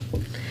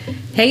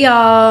Hey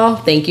y'all,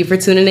 thank you for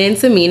tuning in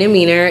to Mean and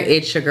Meaner.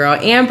 It's your girl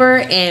Amber,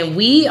 and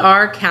we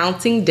are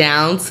counting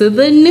down to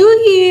the new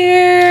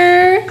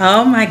year.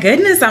 Oh my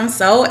goodness, I'm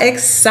so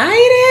excited.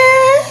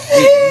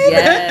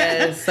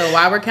 Yes, so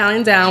while we're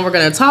counting down, we're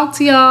gonna talk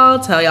to y'all,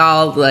 tell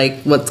y'all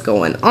like what's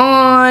going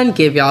on,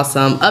 give y'all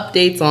some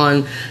updates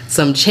on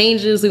some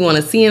changes we want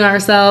to see in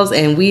ourselves,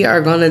 and we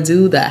are gonna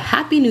do the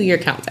Happy New Year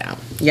countdown.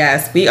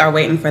 Yes, we are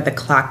waiting for the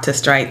clock to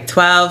strike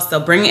 12, so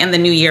bring in the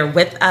new year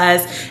with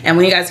us. And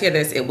when you guys hear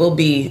this, it will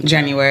be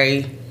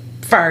January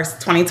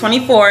 1st,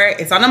 2024.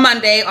 It's on a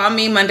Monday, on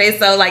me Monday,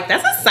 so like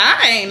that's a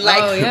sign.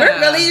 Like we're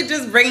really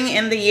just bringing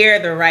in the year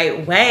the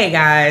right way,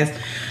 guys.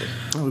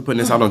 Oh, we putting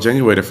this out on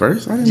January the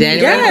 1st?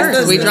 January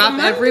 1st. We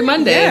drop every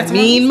Monday. Yeah,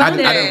 Mean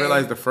Monday. I didn't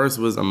realize the 1st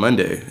was a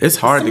Monday. It's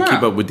hard to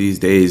keep up with these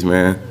days,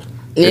 man.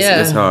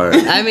 It's hard.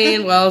 I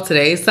mean, well,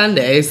 today's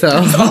Sunday, so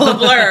it's all a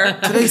blur.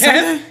 Today's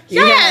Sunday?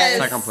 Yes.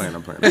 It's like I'm playing.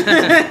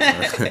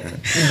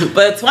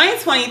 But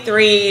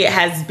 2023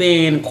 has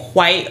been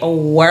quite a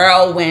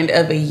whirlwind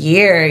of a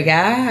year,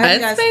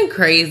 guys. It's been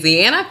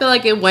crazy, and I feel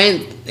like it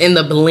went in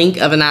the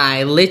blink of an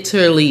eye,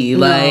 literally.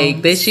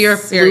 Like this year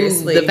flew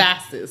the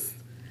fastest.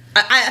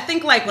 I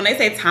think like when they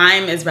say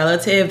time is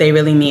relative, they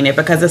really mean it,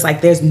 because it's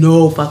like there's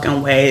no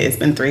fucking way it's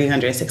been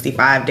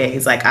 365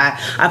 days. Like I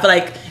feel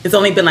like it's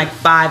only been like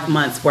 5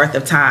 months worth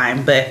of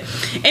time. But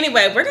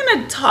anyway, we're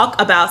gonna talk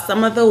about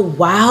some of the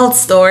wild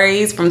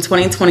stories from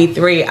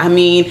 2023. I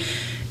mean,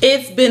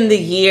 it's been the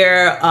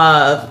year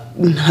of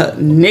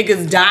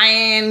niggas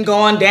dying,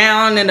 going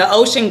down in the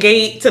ocean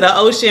gate to the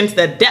ocean, to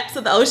the depths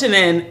of the ocean,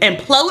 and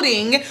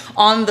imploding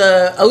on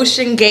the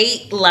ocean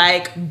gate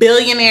like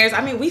billionaires.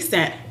 I mean, we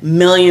sent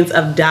millions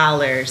of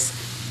dollars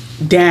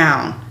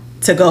down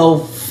to go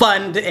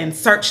fund and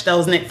search for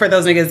those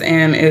niggas,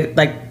 and it,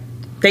 like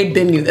they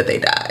been knew that they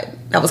died.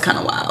 That was kind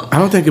of wild. I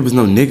don't think it was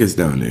no niggas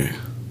down there.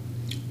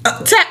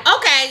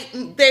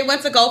 Okay, they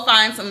went to go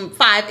find some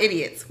 5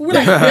 idiots who were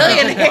like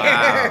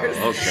billionaires.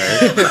 Wow,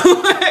 okay.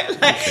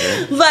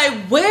 Like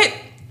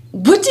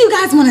what do you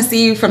guys want to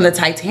see from the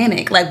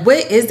Titanic? Like,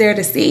 what is there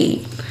to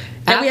see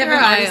that we haven't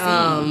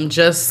already seen?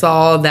 Just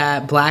saw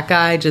that black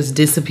guy just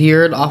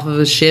disappeared off of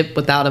a ship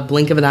without a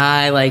blink of an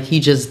eye. Like he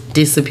just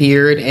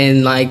disappeared,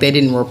 and like they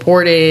didn't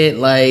report it.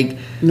 Like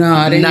no,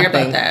 I didn't hear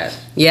about that.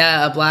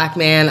 Yeah, a black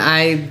man,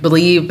 I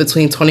believe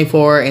between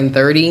 24 and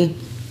 30.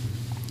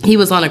 He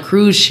was on a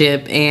cruise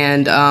ship,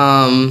 and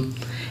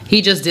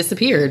he just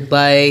disappeared.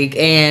 Like,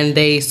 and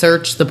they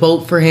searched the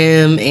boat for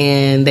him,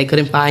 and they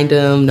couldn't find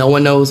him. No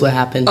one knows what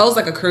happened. Oh, it was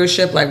like a cruise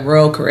ship, like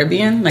Royal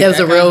Caribbean? Like it was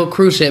a real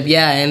cruise ship,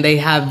 yeah. And they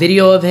have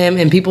video of him,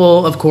 and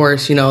people, of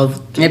course, you know,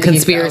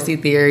 conspiracy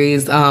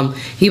theories.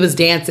 He was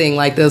dancing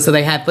like this, so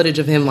they had footage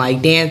of him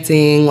like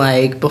dancing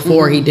like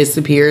before he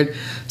disappeared.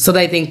 So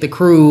they think the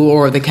crew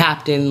or the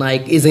captain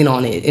like is in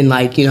on it, and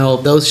like, you know,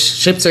 those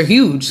ships are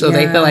huge, so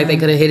they feel like they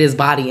could have hit his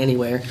body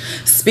anywhere.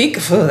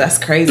 That's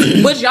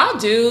crazy. What y'all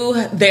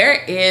do?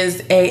 There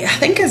is I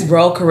think it's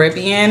Royal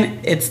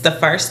Caribbean. It's the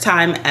first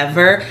time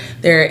ever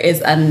there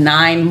is a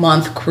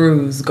 9-month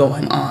cruise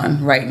going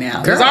on right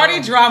now. There's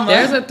already drama.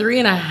 There's a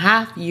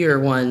 3.5-year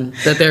one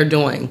that they're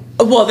doing.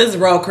 Well, this is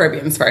Royal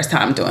Caribbean's first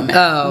time doing that.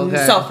 Oh,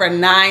 okay. So for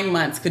 9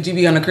 months, could you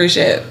be on a cruise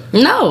ship?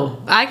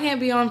 No, I can't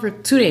be on for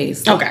 2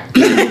 days. Okay.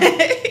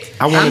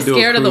 I'm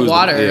scared of the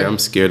water. Yeah, I'm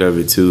scared of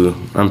it too.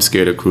 I'm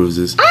scared of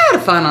cruises. I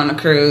had fun on a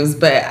cruise,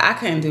 but I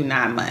couldn't do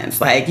 9 months.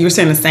 Like, you were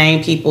seeing the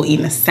same people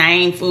eating the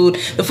same food.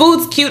 The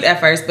food's cute at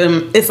first, but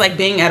it's like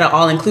being at an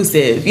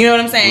all-inclusive. You know what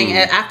I'm saying?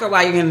 And after a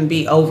while, you're going to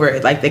be over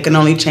it. Like, they can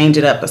only change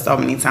it up so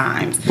many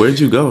times. Where'd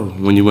you go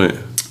when you went?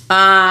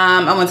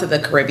 I went to the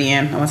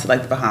Caribbean. I went to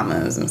like the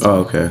Bahamas and stuff.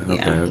 Oh, okay.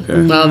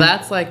 Well,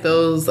 that's like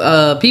those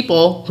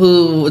people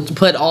who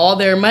put all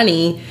their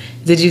money,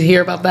 did you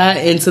hear about that,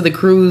 into the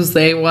cruise.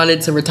 They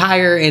wanted to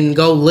retire and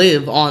go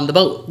live on the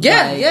boat.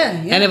 Yeah.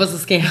 And it was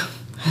a scam.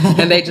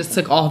 And they just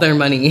took all their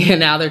money, and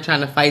now they're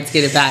trying to fight to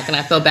get it back. And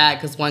I feel bad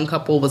because one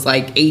couple was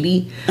like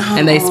 80,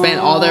 and they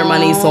spent all their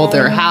money, sold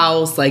their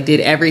house, like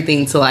did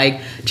everything to like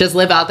just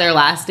live out their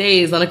last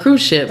days on a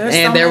cruise ship.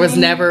 There was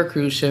never a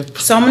cruise ship.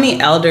 So many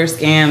elder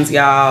scams,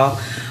 y'all.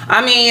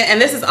 I mean,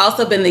 and this has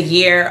also been the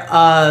year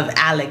of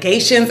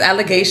allegations.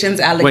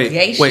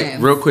 Wait,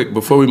 real quick,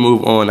 before we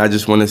move on, I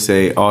just want to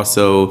say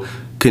also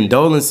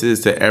condolences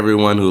to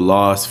everyone who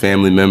lost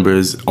family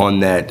members on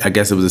that, I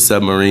guess it was a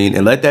submarine,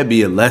 and let that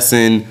be a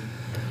lesson.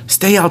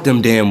 Stay out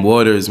them damn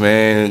waters,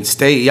 man.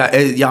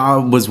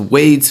 Y'all was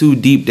way too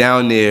deep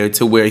down there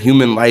to where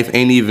human life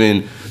ain't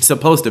even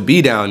supposed to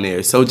be down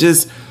there. So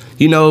just,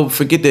 you know,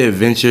 forget the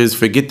adventures,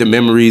 forget the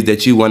memories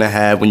that you want to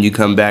have when you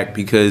come back,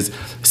 because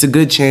it's a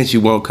good chance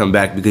you won't come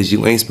back because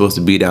you ain't supposed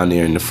to be down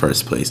there in the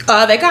first place.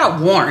 They got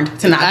warned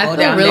to not go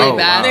down there. Really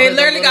bad. They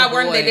literally got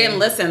warned. They didn't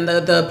listen.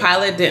 The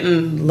pilot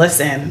didn't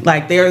listen.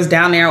 Like, they was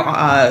down there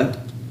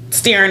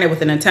steering it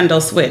with a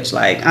Nintendo Switch.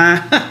 Like,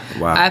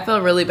 wow. I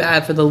felt really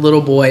bad for the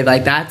little boy.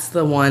 Like, that's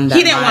the one that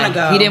he didn't want to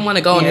go. He didn't want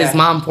to go, and his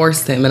mom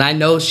forced him. And I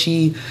know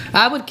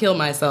I would kill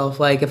myself.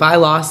 Like, if I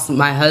lost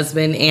my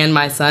husband and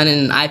my son,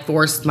 and I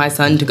forced my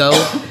son to go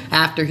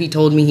after he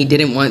told me he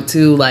didn't want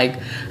to, like,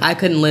 I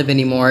couldn't live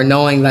anymore,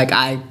 knowing like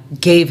I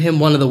gave him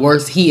one of the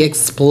worst. He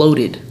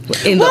exploded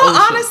in the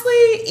ocean. Honestly,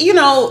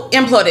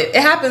 imploded. It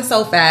happened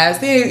so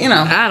fast.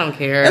 I don't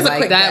care. It's like a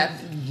quick that. death.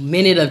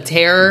 Minute of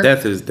terror.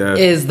 Death is death.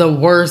 Is the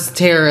worst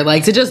terror.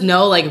 Like, to just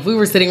know, like, if we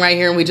were sitting right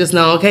here and we just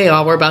know, okay,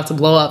 we're about to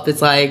blow up.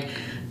 It's like,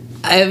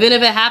 even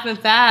if it happened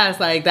fast,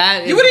 like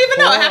that. You wouldn't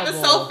even know. It happened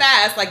so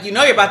fast. Like,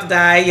 you're about to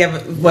die. You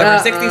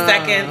have 60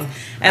 seconds,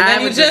 and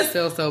then you just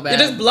feel so bad.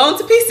 You're just blown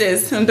to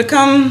pieces and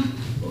become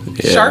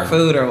shark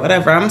food or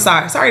whatever. I'm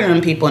sorry to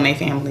them people and their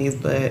families,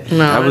 but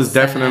that was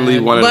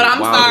definitely one of. But I'm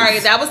sorry,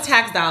 that was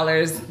tax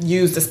dollars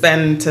used to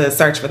spend to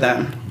search for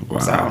them.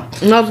 Wow.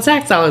 So no, the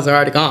tax dollars are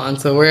already gone.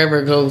 So wherever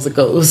it goes, it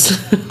goes.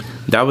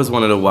 That was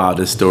one of the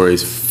wildest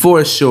stories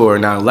for sure.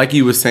 Now, like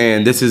you were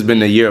saying, this has been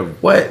the year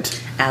of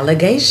what?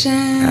 Allegations.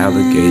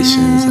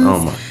 Oh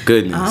my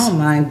goodness. Oh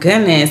my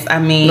goodness. I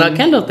mean, now,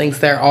 Kendall thinks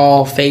they're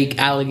all fake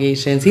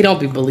allegations. He don't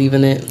be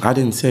believing it. I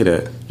didn't say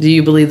that. Do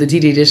you believe the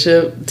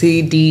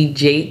TD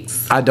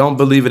Jakes? I don't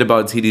believe it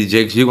about TD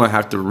Jakes. You're gonna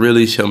have to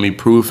really show me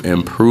proof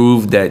and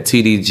prove that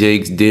TD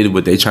Jakes did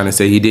what they trying to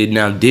say he did.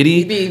 Now, did he?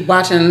 You be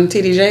watching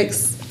TD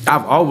Jakes?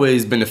 I've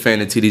always been a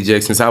fan of TD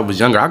Jakes since I was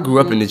younger. I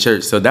grew up in the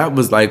church, so that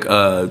was like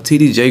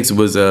TD Jakes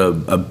was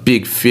a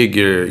big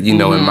figure, in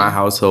my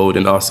household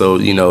and also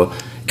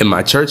in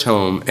my church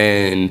home.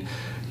 And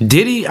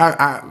Diddy,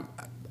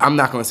 I'm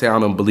not gonna say I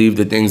don't believe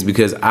the things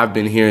because I've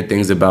been hearing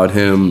things about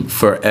him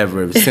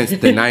forever since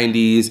the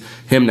 '90s.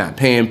 Him not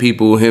paying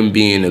people, him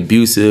being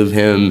abusive,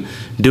 him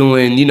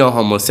doing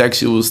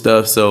homosexual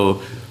stuff.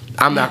 So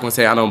I'm not gonna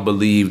say I don't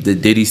believe the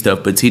Diddy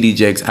stuff, but TD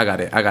Jakes, I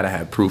gotta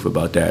have proof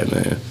about that,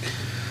 man.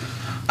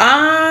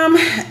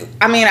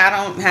 I mean, I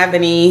don't have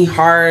any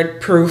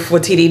hard proof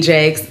with TD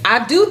Jakes.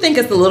 I do think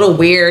it's a little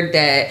weird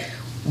that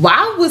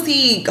why was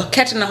he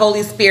catching the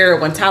Holy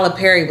Spirit when Tyler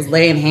Perry was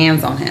laying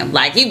hands on him?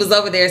 Like, he was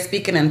over there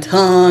speaking in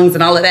tongues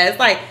and all of that. It's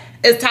like,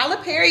 is Tyler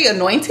Perry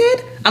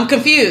anointed? I'm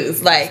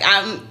confused. Like,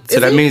 so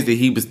that means that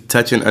he was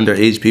touching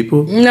underage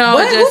people? No,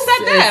 what? Who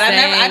said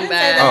that? I didn't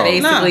say that.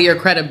 Basically, your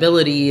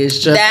credibility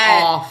is just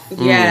off.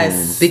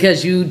 Yes,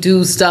 because you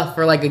do stuff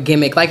for like a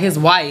gimmick. Like his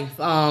wife,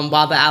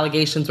 while the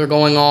allegations were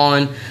going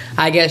on,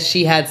 I guess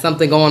she had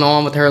something going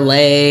on with her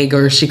leg,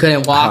 or she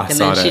couldn't walk, and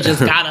then she just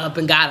got up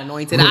and got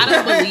anointed. I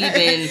don't believe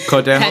in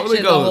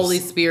catching the Holy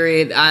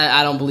Spirit.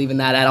 I don't believe in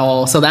that at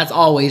all. So that's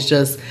always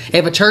just,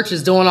 if a church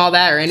is doing all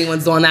that or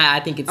anyone's doing that,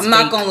 I think it's. I'm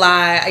not gonna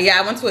lie.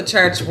 Yeah, I went to a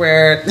church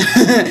where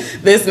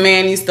this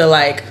man used to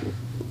like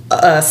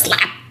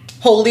slap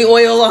holy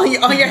oil on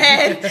your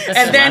head,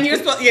 and then you're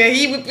supposed. Yeah,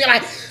 he would be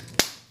like,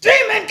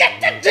 "Demon, get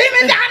the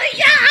demon out of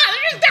here!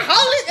 There's the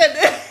holy."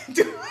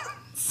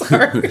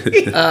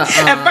 Sorry.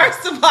 And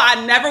first of all,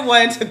 I never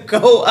wanted to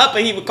go up,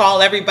 and he would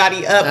call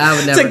everybody up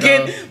to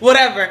get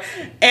whatever.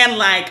 And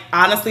like,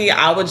 honestly,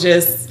 I would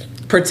just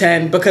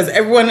pretend because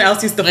everyone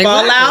else used to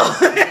fall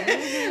out.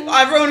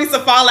 Everyone used to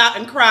fall out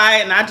and cry,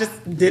 and I just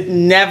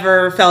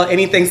never felt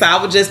anything. So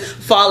I would just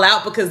fall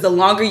out because the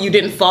longer you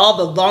didn't fall,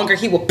 the longer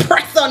he would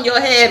press on your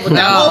head with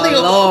that holy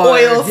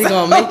oil. He's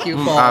gonna make you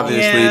fall.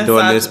 Obviously,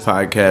 doing this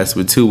podcast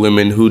with two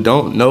women who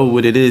don't know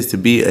what it is to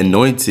be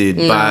anointed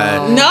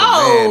by the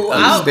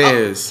man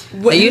upstairs.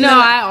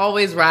 I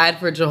always ride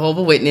for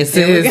Jehovah's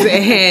Witnesses,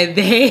 and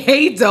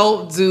they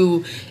don't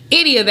do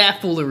any of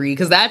that foolery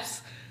because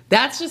that's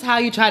just how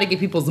you try to get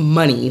people's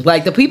money.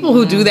 Like, the people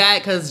who do that,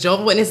 because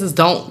Jehovah's Witnesses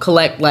don't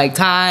collect, like,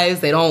 tithes.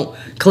 They don't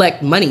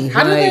collect money.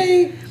 How do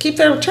they keep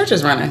their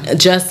churches running?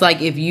 Just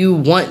like if you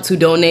want to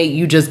donate,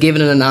 you just give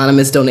it an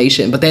anonymous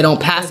donation. But they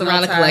don't pass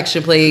around a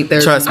collection plate.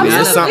 Trust me,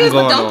 there's something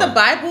going on. Don't the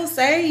Bible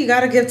say you got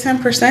to give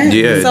 10%?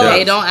 Yeah, so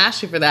they don't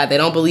ask you for that. They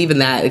don't believe in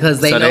that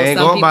because they know they ain't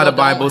some going people by the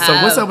Bible. So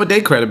what's up with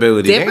their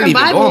credibility? Different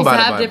Bibles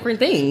have different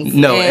things.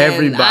 No,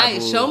 every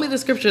Bible. Show me the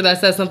scripture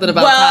that says something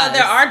about tithes.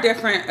 There are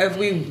different, if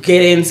we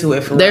get into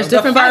it for There's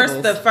real. different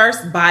Bibles. The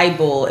first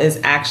Bible is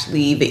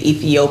actually the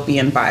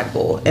Ethiopian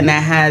Bible, and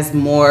that has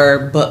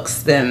more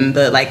books than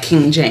the like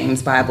King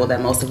James Bible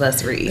that most of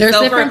us read. There's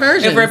different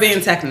versions. If we're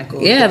being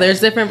technical. Yeah, there's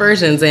different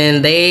versions,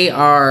 and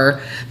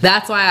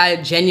that's why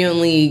I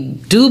genuinely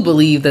do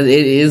believe that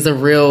it is a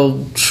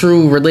real,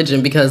 true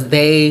religion, because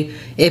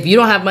if you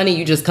don't have money,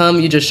 you just come,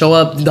 you just show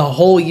up the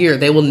whole year.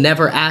 They will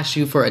never ask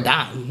you for a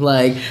dime.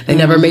 Like, they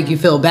never make you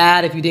feel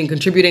bad if you didn't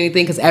contribute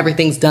anything, because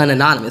everything's done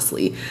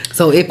anonymously.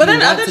 So if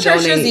other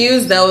churches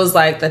use those,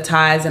 like the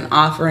tithes and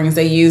offerings,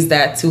 they use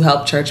that to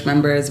help church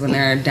members when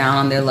they're down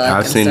on their luck.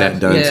 I've seen that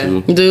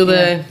done too. Do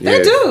they? Yeah.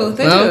 They do.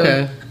 They do.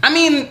 Okay. I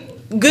mean,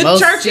 good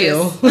most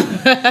churches.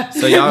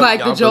 So y'all like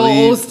y'all the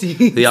Joel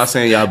Osteen. Y'all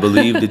saying y'all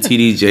believe the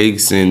TD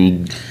Jakes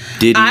and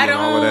Diddy and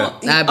all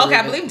of that?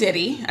 I believe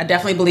Diddy. I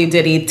definitely believe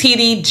Diddy.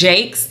 TD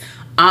Jakes.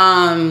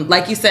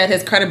 Like you said,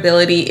 his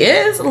credibility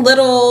is a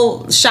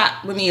little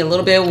shot with me a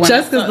little bit.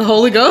 Just because the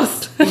Holy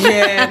Ghost?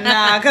 Yeah,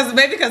 nah, because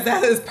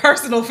that is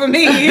personal for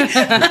me.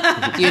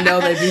 You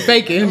know they be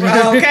faking.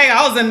 Okay,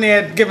 I was in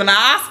there giving an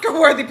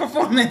Oscar-worthy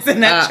performance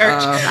in that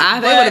church.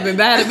 They would have been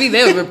mad at me.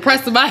 They would have been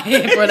pressing my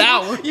head for an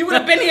hour. You would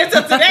have been here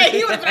till today.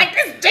 He would have been like,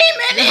 this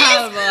demon is.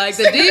 I was like,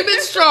 the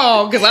demon's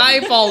strong because I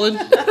ain't falling.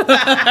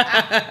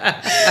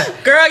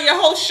 Girl, your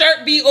whole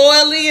shirt be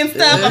oily and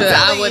stuff.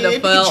 I would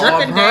have fell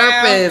on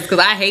purpose because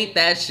I hate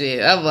that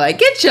shit. I'm like,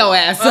 get your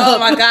ass up. Oh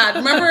my God.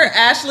 Remember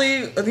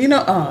Ashley,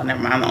 oh,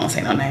 never mind. I don't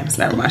say no names.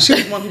 Never mind. She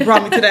was the one who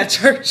brought me to that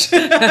church.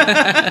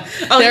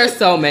 There's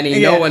so many.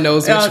 Yeah. No one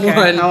knows which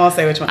one. I won't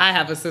say which one. I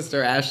have a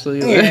sister, Ashley.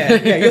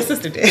 Yeah, your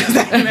sister did.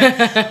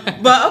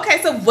 But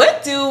okay, so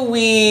what do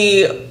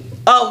we,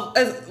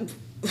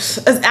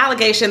 as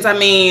allegations, I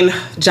mean,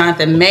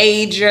 Jonathan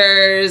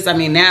Majors, I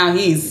mean, now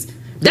he's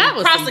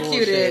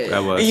prosecuted.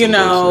 That was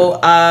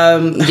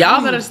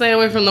y'all better stay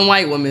away from the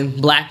white women,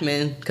 black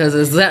men, because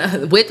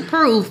it's with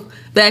proof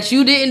that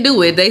you didn't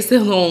do it, they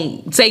still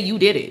gonna say you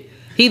did it.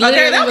 He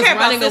literally was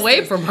running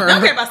away from her. They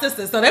don't care about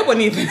sisters, so they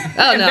wouldn't even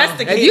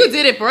investigate. No. If you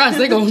did it for us,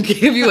 they're gonna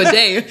give you a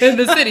day in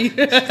the city.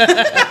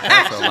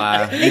 That's a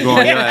lie. You're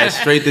going your ass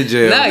straight to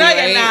jail. No,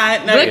 you're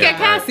not. Look at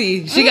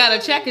Cassie. She got a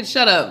check and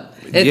shut up.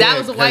 If that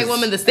was a white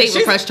woman, the state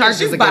would press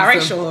charges against her.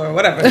 She's biracial or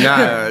whatever.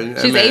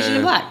 She's Asian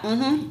and black.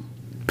 Mm-hmm.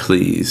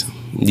 Please.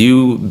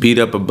 You beat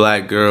up a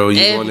black girl,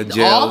 you going to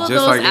jail all of just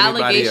those like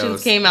anybody allegations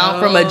else. came out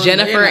from a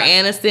Jennifer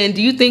Aniston.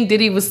 Do you think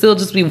Diddy would still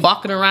just be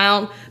walking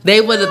around?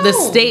 The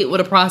state would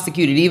have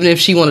prosecuted even if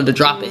she wanted to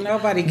drop it.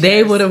 Nobody cares.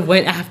 They would have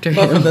went after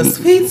him. Of the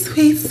sweet,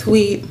 sweet,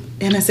 sweet,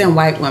 innocent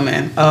white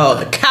woman. Oh,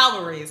 the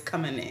cavalry is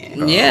coming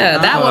in. Yeah,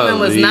 that woman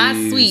was not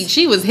sweet.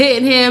 She was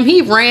hitting him.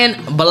 He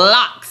ran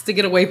blocks to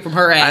get away from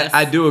her ass.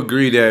 I do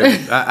agree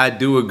that I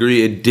do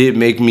agree it did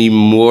make me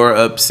more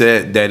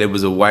upset that it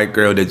was a white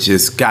girl that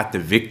just got the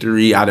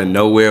victory out of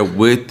nowhere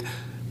with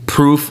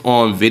proof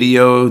on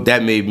video.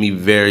 That made me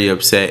very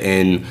upset,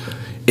 and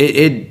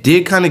it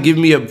did kind of give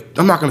me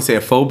I'm not gonna say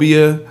a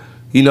phobia,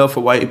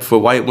 for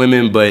white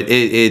women, but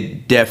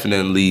it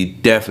definitely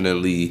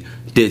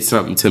did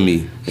something to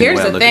me. Here's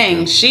the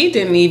thing: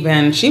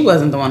 she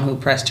wasn't the one who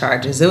pressed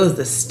charges. It was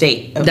the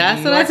state.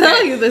 That's what I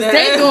tell you. The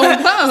state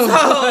gonna come.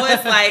 So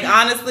it's like,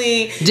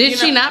 honestly, did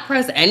she not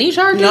press any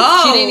charges?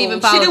 No, she didn't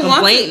even file a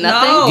complaint.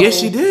 Nothing. No. Yes,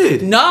 she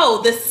did.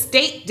 No, the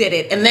state did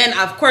it, and then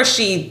of course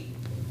she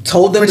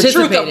told them the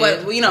truth of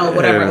what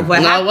whatever.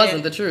 What happened. It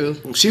wasn't the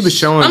truth. She was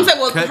showing. I'm saying,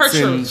 well, her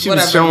truth. She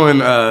was showing.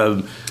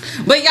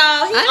 But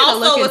y'all, he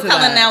also was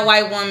telling that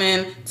white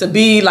woman to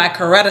be like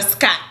Coretta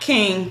Scott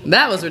King.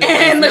 That was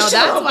ridiculous.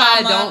 That's why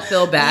I don't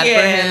feel bad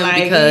for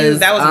him, because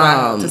that was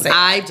wild to say.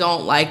 I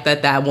don't like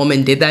that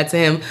woman did that to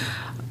him.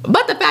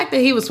 But the fact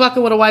that he was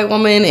fucking with a white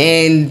woman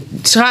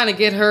and trying to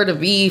get her to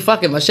be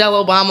fucking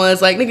Michelle Obama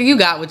is like, nigga, you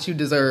got what you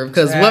deserve.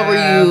 Because what were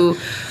you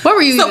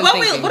So even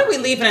thinking? what are we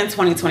leaving in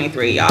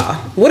 2023, y'all?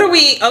 What are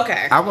we?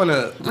 Okay.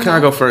 Can I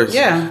go first?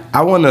 Yeah.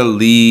 I want to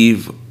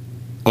leave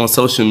on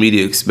social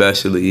media,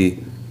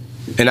 especially,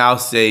 and I'll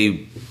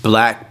say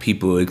black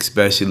people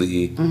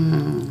especially,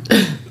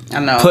 I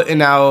know,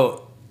 putting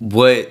out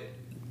what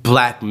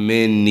black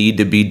men need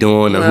to be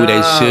doing or who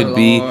they should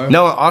be.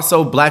 No,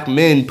 also black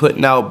men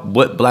putting out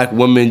what black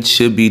women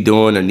should be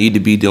doing or need to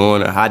be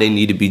doing or how they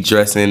need to be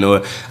dressing.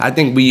 Or I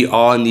think we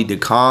all need to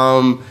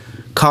calm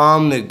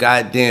the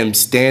goddamn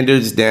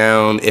standards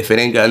down. If it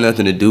ain't got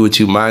nothing to do with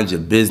you, mind your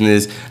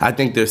business. I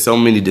think there's so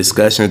many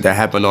discussions that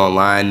happen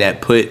online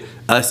that put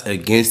us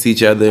against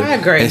each other. I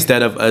agree.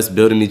 Instead of us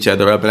building each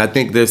other up. And I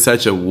think there's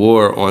such a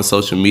war on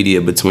social media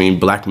between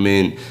black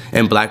men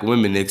and black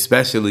women,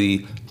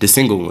 especially the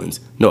single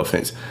ones. No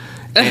offense.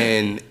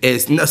 And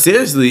it's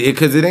seriously,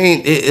 because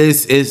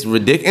it's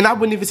ridiculous. And I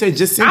wouldn't even say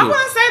just single. I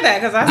wouldn't say that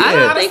because I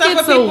don't think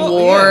it's a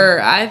war.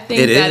 Yeah. I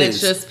think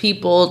it's just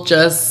people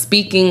just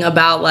speaking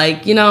about,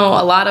 like, a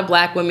lot of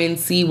black women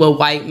see what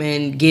white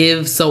men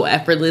give so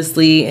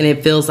effortlessly, and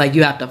it feels like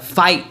you have to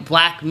fight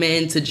black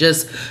men to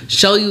just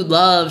show you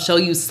love, show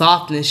you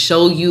softness,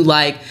 show you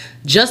like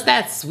just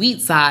that sweet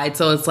side.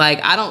 So it's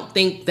like, I don't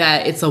think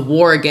that it's a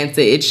war against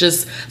it. It's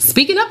just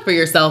speaking up for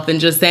yourself and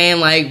just saying,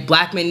 like,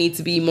 black men need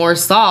to be more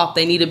soft.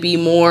 They need to be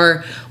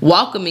more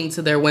welcoming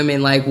to their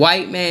women. Like,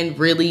 white men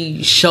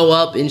really show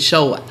up and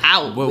show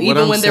out.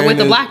 Even when they're with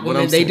the black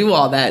women, they do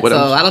all that. So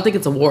I don't think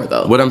it's a war,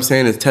 though. What I'm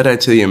saying is, tell that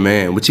to your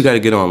man. What you got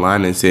to get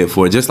online and say it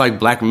for. Just like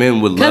black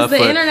men would love for...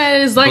 Because the internet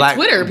is like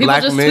Twitter.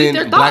 People just tweet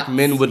their thoughts. Black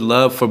men would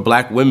love for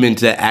black women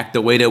to act the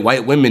way that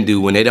white women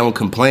do. When they don't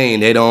complain,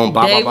 they don't...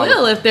 They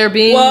will if they're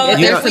being... if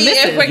they're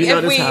submissive. You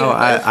notice how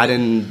I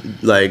didn't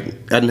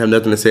have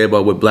nothing to say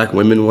about what black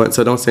women want,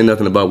 so don't say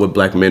nothing about what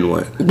black men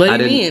want. What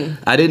do you mean?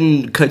 I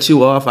didn't cut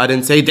you off. I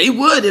didn't say they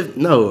would if...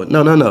 No.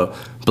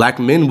 Black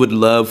men would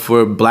love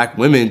for black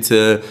women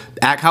to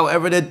act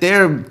however that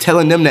they're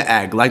telling them to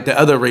act, like the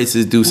other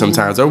races do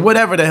sometimes, or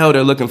whatever the hell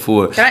they're looking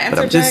for. Can I interject?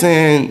 But I'm just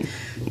saying...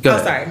 Go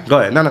ahead. Sorry. Go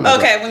ahead. No.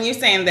 Okay, when you're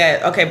saying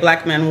that, okay,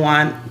 black men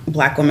want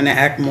black women to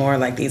act more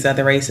like these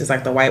other races,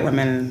 like the white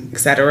women,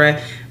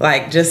 etc.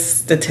 Like, just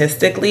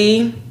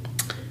statistically,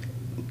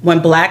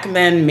 when black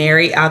men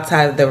marry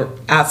outside of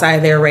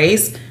their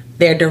race,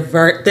 their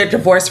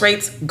divorce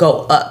rates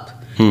go up.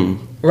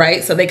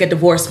 Right? So they get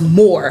divorced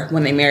more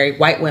when they marry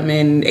white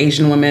women,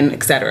 Asian women,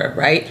 etc.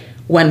 Right?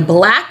 When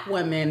black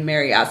women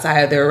marry outside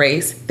of their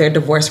race, their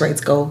divorce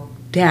rates go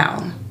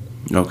down.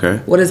 Okay.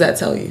 What does that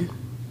tell you?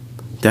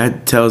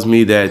 That tells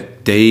me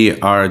that they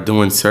are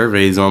doing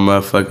surveys on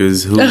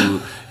motherfuckers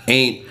who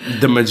ain't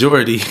the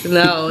majority.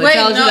 No, it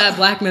tells you that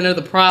black men are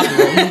the problem.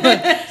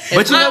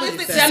 But you know,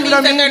 that means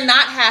that they're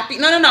not happy.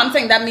 No. I'm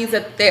saying that means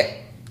that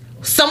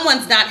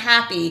someone's not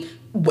happy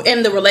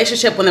in the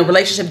relationship when the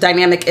relationship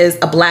dynamic is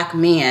a black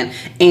man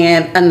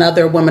and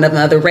another woman of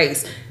another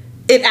race.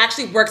 It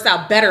actually works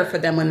out better for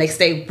them when they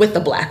stay with the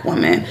black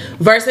woman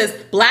versus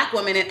black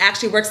women. It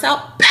actually works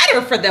out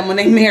better for them when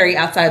they marry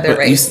outside their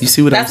race. You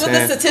see what I'm saying?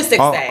 That's what the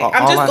statistics say.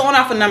 I'm just going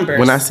off of numbers.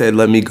 When I said,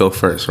 let me go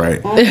first,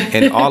 right?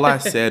 And all I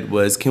said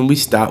was, can we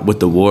stop with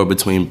the war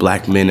between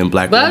black men and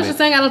black women? But I was just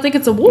saying, I don't think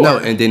it's a war. No,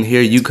 and then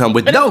here you come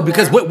with, no,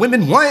 because what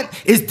women want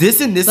is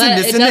this and this and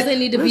this. But it doesn't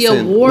need to be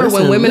a war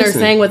when women are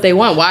saying what they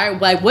want. Why?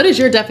 Like, what is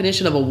your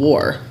definition of a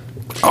war?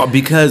 Oh,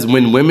 because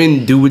when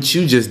women do what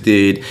you just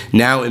did,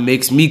 now it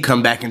makes me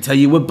come back and tell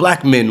you what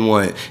black men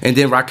want. And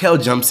then Raquel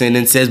jumps in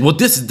and says, well,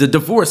 this is the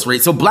divorce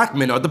rate, so black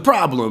men are the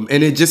problem.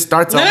 And it just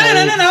starts No.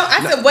 I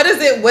said, what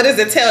does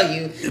it tell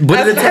you?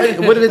 What did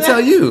it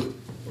tell you?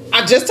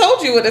 I just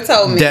told you what it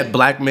told me. That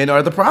black men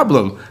are the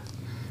problem.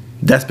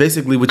 That's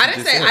basically what you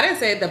just said. I didn't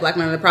say that black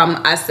men are the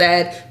problem. I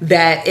said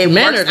that it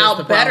works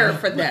out better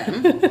for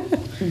them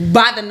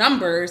by the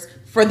numbers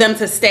for them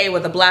to stay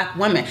with a black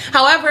woman.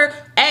 However,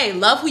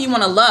 love who you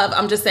want to love.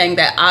 I'm just saying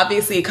that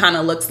obviously it kind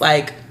of looks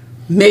like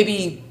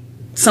maybe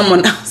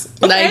someone else.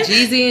 Okay? Like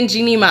Jeezy and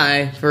Jeannie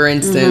Mai, for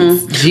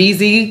instance.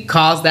 Jeezy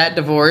caused that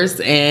divorce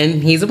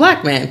and he's a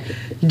black man.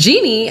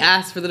 Jeannie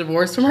asked for the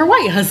divorce from her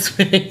white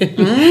husband.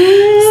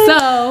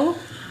 So...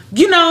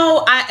 You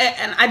know,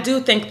 I do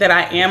think that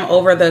I am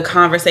over the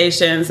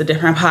conversations, the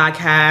different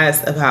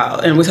podcasts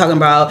about, and we're talking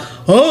about,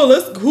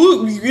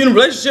 who in a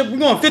relationship, we're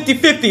going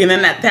 50-50, and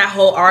then that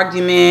whole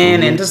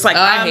argument, and just like,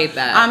 I hate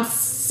that. I'm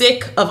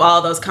sick of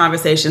all those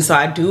conversations, so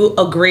I do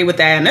agree with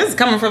that, and this is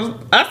coming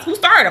from us who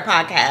started a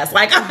podcast.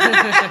 Like,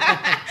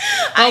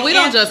 well, we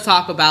don't just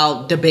talk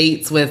about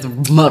debates with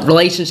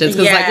relationships,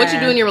 because like what you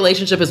do in your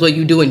relationship is what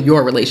you do in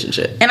your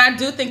relationship. And I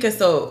do think it's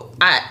so.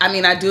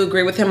 I do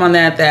agree with him on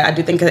that. That I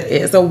do think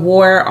it's a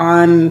war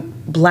on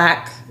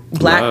black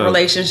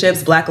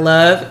relationships, black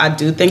love. I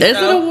do think is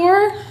it a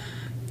war?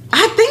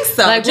 I think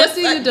so. Like, what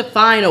do you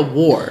define a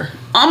war?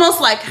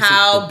 Almost like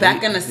how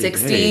back in the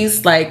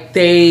 60s, like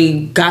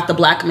they got the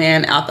black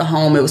man out the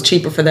home. It was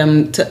cheaper for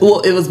them to,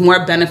 it was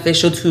more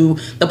beneficial to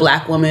the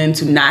black woman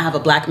to not have a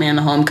black man in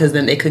the home because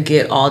then they could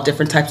get all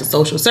different types of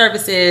social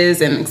services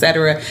and et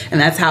cetera.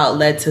 And that's how it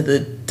led to the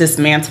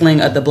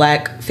dismantling of the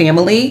black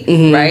family,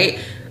 right?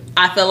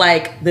 I feel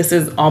like this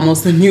is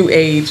almost a new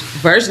age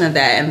version of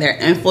that, and they're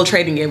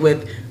infiltrating it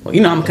with, well,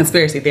 you know, I'm a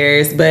conspiracy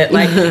theorist, but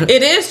like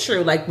it is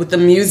true. Like with the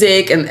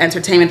music and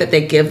entertainment that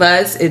they give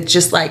us, it's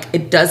just like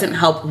it doesn't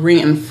help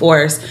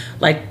reinforce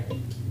like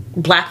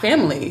black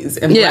families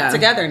and black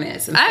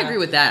togetherness. And I agree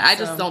with that. I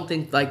just don't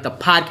think like the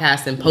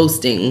podcast and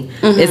posting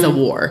is a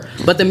war,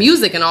 but the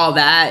music and all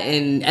that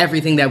and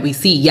everything that we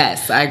see,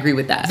 yes, I agree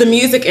with that. The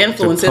music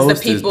influences the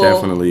people. Is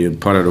definitely a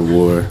part of the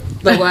war.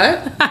 The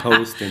what?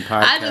 Post and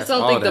podcast. I just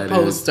don't think the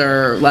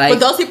poster like.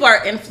 But those people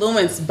are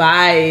influenced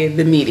by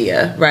the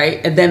media, right?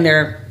 And then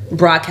they're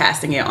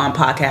broadcasting it on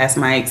podcast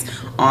mics,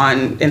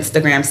 on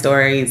Instagram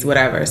stories,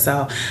 whatever.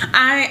 So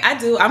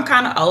I'm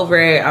kind of over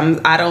it.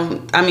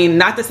 I mean,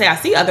 not to say I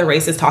see other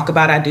races talk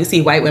about it. I do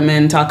see white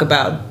women talk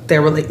about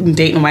their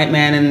dating white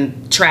men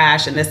and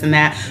trash and this and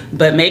that.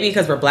 But maybe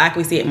because we're black,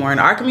 we see it more in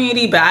our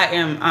community. But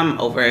I'm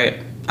over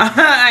it.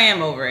 I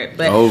am over it.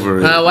 But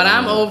what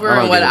I'm over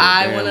and what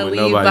I want to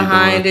leave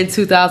behind in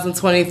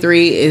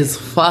 2023 is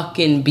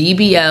fucking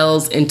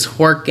BBLs and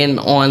twerking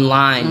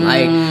online.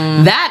 Like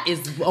that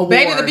is a war.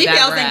 Baby, the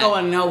BBLs ain't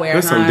going nowhere.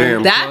 That's some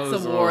damn That's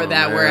a war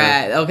that we're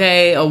at.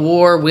 Okay, a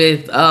war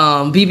with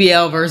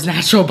BBL versus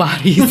natural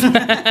bodies.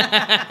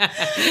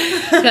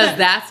 Because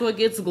that's what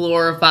gets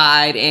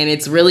glorified, and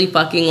it's really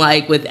fucking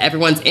like with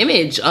everyone's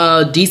image.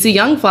 DC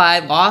Young Fly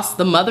lost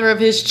the mother of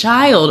his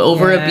child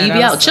over a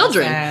BBL.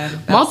 Children.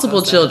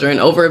 Multiple children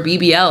over a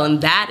BBL,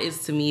 and that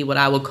is to me what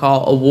I would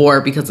call a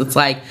war, because it's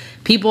like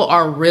people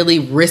are really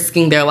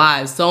risking their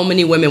lives. So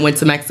many women went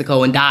to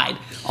Mexico and died.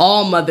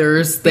 All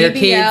mothers, their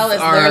kids BBL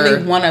is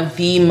literally one of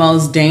the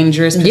most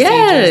dangerous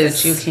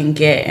procedures that you can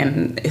get,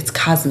 and it's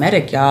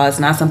cosmetic, y'all. It's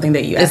not something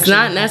that you. It's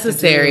not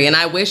necessary, and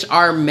I wish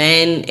our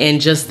men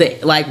and just the,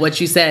 like what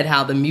you said,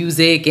 how the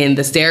music and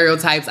the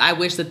stereotypes. I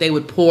wish that they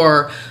would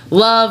pour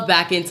love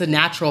back into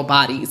natural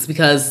bodies,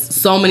 because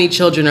so many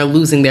children are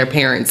losing their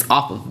parents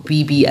off of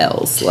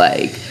BBLs.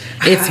 Like,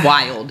 It's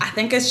wild. I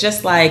think it's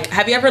just like,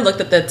 have you ever looked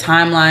at the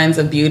timelines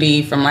of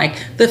beauty from like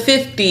the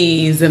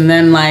 50s and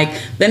then like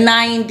the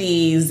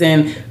 90s?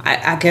 And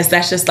I guess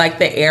that's just like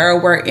the era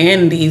we're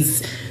in,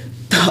 these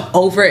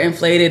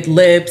overinflated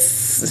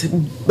lips,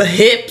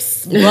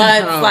 hips,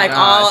 butts, like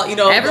all, you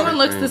know. Everyone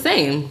looks the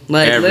same.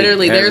 Like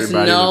literally, there's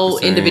no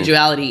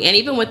individuality. And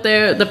even with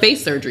the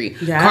face surgery,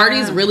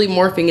 Cardi's really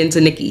morphing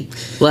into Nicki.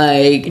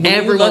 Like when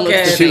everyone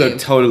looks the same. She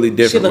looked totally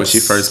different when she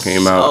first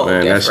came out,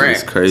 man. That shit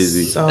is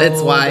crazy.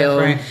 It's wild.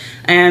 Different.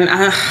 And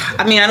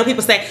I mean, I know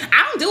people say,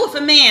 I don't do it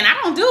for men. I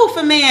don't do it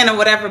for men or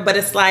whatever. But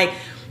it's like,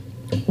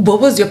 what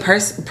was your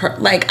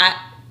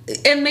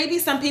and maybe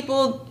some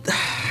people,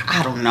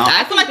 I don't know.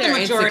 I feel like the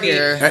majority.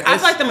 I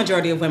feel like the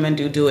majority of women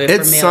do it for male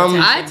attention.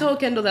 I told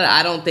Kendall that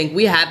I don't think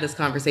we had this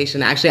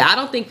conversation. Actually, I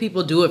don't think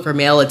people do it for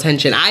male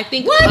attention. I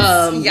think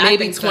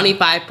maybe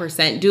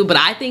 25% do, but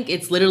I think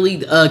it's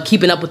literally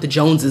keeping up with the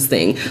Joneses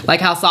thing.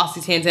 Like how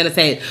Saucy Santana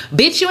said,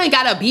 "Bitch, you ain't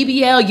got a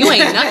BBL, you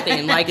ain't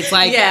nothing." Like it's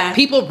like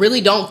people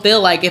really don't feel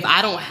like if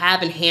I don't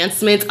have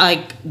enhancements,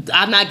 like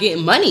I'm not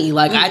getting money.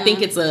 Like I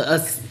think it's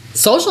a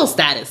social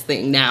status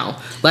thing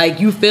now. Like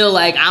you feel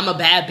like I'm a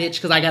bad bitch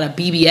because I got a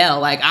BBL.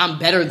 Like I'm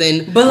better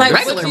than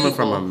regular coming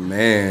from a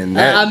man.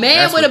 A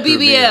man with a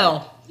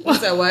BBL.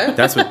 So what?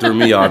 That's what threw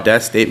me off.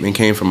 That statement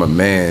came from a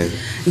man.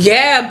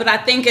 Yeah, but I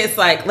think it's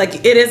like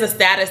it is a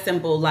status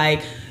symbol.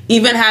 Like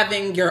even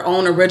having your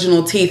own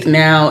original teeth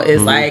now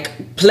is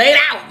like played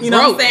out. You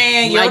know what I'm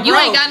saying? Like you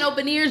ain't got no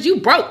veneers, you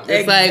broke.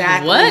 It's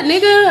like, what,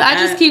 nigga? I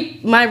just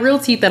keep my real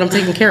teeth that I'm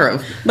taking care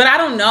of. But I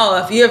don't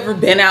know if you ever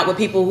been out with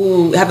people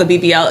who have a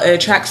BBL. It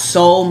attracts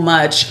so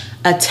much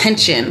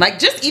attention. Like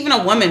just even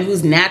a woman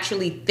who's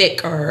naturally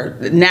thick or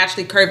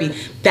naturally curvy,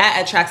 that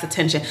attracts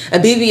attention. A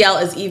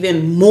BBL is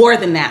even more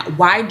than that.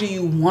 Why do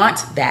you want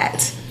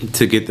that?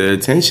 To get the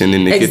attention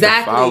and to get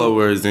the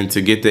followers and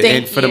to get the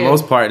and for the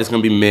most part it's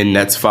gonna be men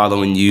that's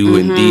following you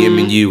and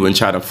DMing you and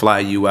try to fly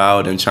you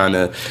out and trying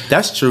to.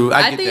 That's true.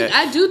 I get that.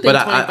 I do think, but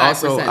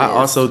I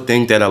also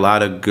think that a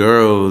lot of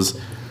girls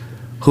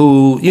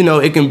who, you know,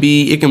 it can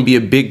be a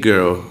big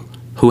girl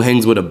who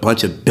hangs with a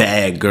bunch of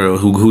bad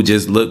girls who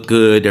just look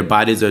good, their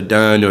bodies are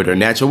done or they're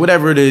natural,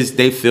 whatever it is,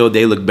 they feel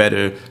they look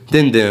better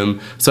than them.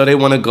 So they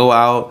want to go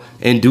out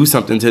and do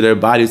something to their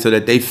body so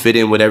that they fit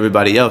in with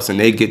everybody else and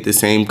they get the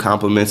same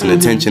compliments and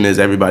attention as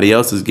everybody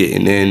else is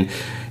getting. And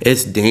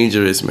it's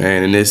dangerous,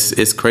 man. And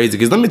it's crazy.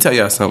 Because let me tell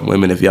y'all something,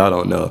 women, if y'all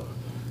don't know.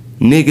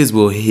 Niggas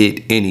will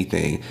hit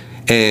anything.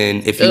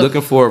 And if you're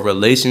looking for a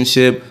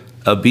relationship,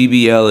 a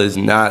BBL is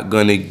not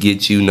gonna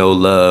get you no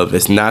love.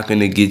 It's not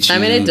gonna get you. I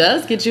mean, it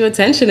does get you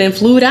attention and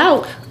flued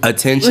out.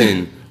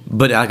 Attention,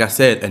 but like I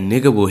said, a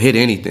nigga will hit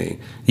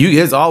anything.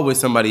 There's always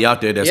somebody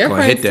out there that's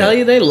gonna hit that. Tell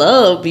you they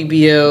love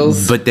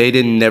BBLs, but they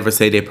didn't never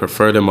say they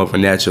prefer them over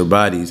natural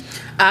bodies.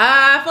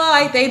 I feel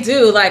like they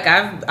do. Like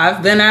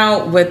I've been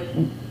out with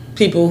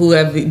people who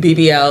have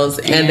BBLs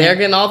and they're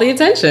getting all the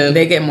attention.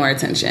 They get more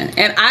attention.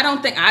 And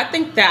I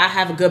think that I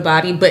have a good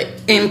body, but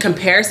in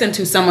comparison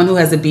to someone who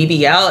has a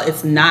BBL,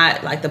 it's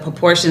not like the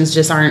proportions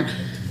just aren't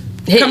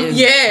hitting.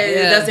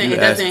 It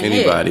doesn't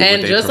hit.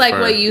 And just like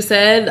what you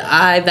said,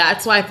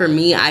 that's why for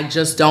me, I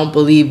just don't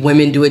believe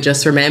women do it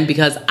just for men,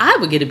 because I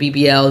would get a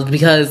BBL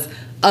because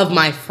of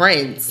my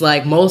friends.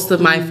 Like most of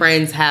my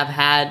friends have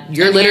had,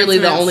 you're literally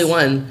the only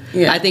one.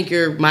 I think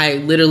you're my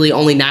literally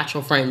only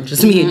natural friend,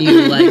 just me and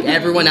you. Like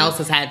everyone else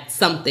has had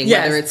something,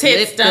 whether it's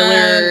lip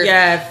filler,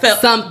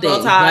 something,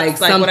 Botox, like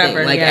something.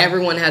 Whatever, like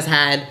everyone has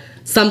had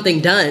something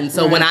done.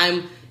 So when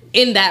I'm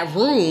in that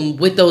room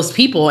with those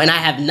people and I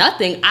have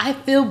nothing, I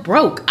feel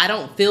broke. I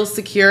don't feel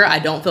secure. I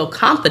don't feel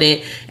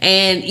confident.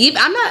 And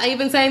I'm not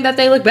even saying that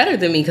they look better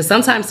than me, because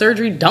sometimes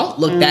surgery don't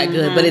look that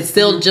good, but it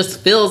still just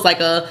feels like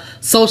a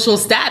social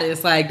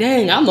status. Like,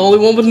 dang, I'm the only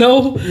one with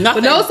no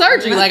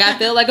surgery. Like, I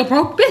feel like a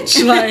broke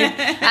bitch. Like,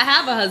 I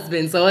have a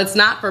husband, so it's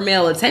not for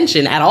male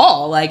attention at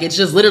all. Like, it's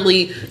just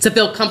literally to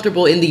feel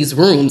comfortable in these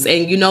rooms.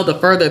 And you know, the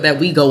further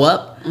that we go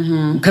up,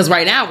 because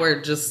right now we're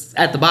just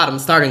at the bottom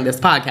starting this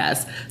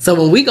podcast. So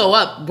when we go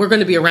up, we're going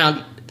to be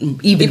around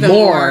even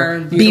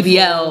more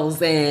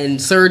BBLs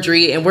and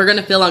surgery, and we're going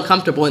to feel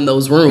uncomfortable in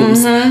those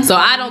rooms. So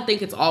I don't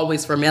think it's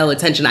always for male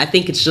attention. I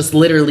think it's just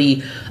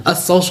literally a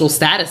social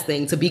status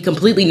thing. To be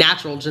completely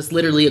natural just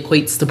literally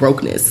equates to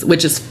brokenness,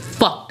 which is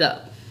fucked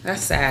up.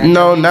 That's sad.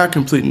 No, not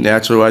completely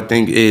natural. I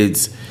think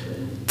it's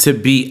to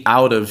be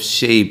out of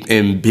shape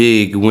and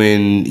big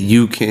when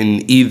you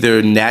can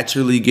either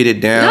naturally get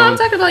it down. No, I'm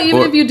talking about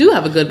even if you do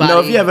have a good body. No,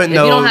 if you have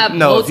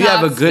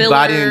a good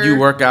body and you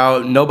work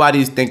out,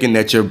 nobody's thinking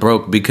that you're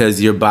broke because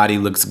your body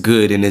looks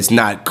good and it's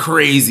not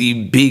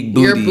crazy big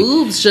booty. Your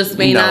boobs just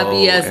may not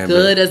be as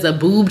good as a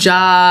boob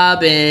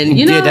job, and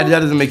you know that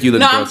doesn't make you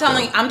look. No,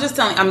 broke,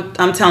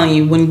 I'm telling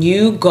you, when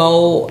you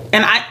go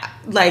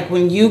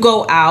when you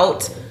go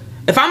out.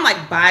 If I'm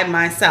like by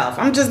myself,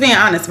 I'm just being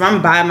honest. If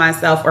I'm by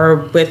myself or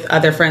with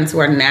other friends who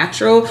are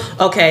natural,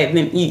 okay,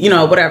 then you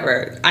know,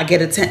 whatever, I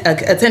get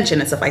attention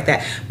and stuff like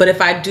that. But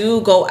if I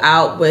do go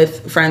out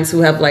with friends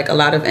who have like a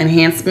lot of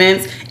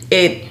enhancements,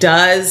 it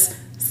does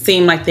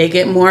seem like they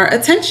get more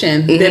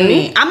attention than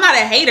me. I'm not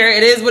a hater.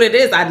 It is what it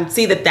is. I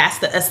see that that's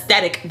the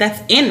aesthetic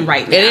that's in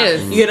right now. It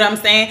is. You know what I'm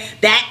saying?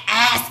 That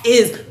ass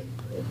is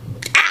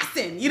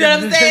assing. You know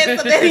what I'm saying?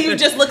 So then you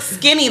just look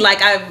skinny.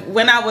 Like I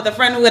went out with a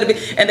friend who would have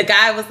been, and the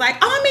guy was like,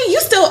 "Oh, I mean, you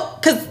still,"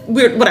 because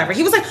we're whatever.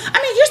 He was like,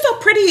 "I mean, you're still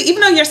pretty,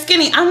 even though you're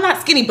skinny." I'm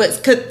not skinny, but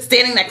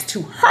standing next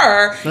to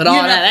her, with all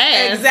that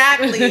ass,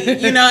 exactly.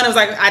 You know, and it was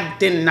like I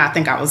did not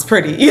think I was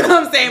pretty. You know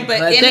what I'm saying?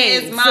 But in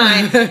his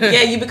mind,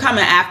 yeah, you become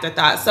an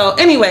afterthought. So,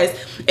 anyways,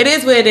 it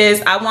is what it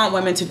is. I want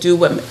women to do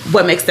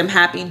what makes them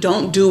happy.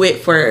 Don't do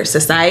it for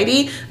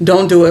society.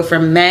 Don't do it for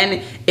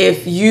men.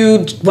 If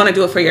you want to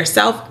do it for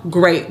yourself,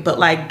 great. But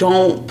like,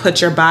 don't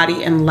put your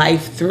body and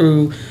life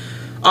through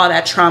all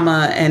that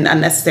trauma and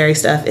unnecessary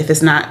stuff if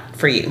it's not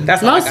for you.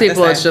 That's most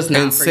people. It's just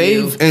not for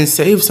you. And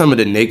save some of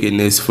the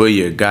nakedness for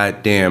your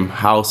goddamn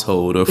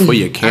household or for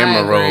your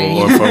camera roll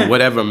or for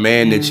whatever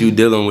man that you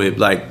dealing with.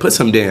 Like, put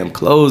some damn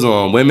clothes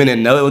on, women,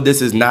 and know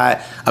this is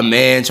not a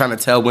man trying to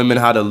tell women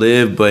how to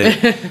live.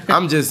 But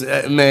I'm just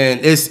man,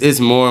 it's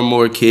more and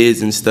more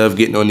kids and stuff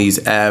getting on these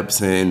apps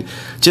and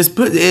just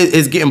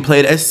it's getting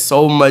played. There's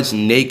so much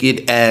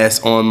naked ass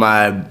on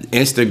my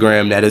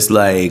Instagram that it's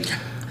like.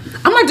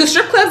 I'm like, do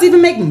strip clubs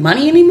even make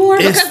money anymore?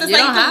 Because it's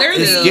like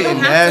literally it's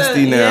getting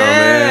nasty now,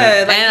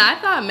 man. Like, and I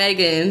thought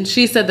Megan,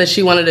 she said that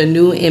she wanted a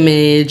new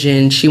image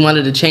and she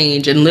wanted to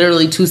change, and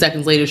literally 2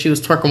 seconds later she was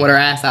twerking with her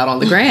ass out on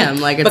the gram.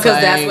 Like, it's because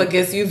like, that's what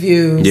gets you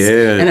views.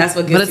 Yeah, and that's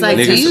what gets. But it's like,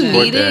 do you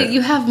need it? You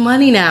have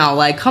money now.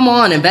 Like, come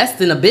on, invest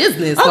in a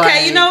business. Okay,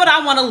 like, you know what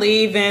I want to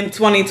leave in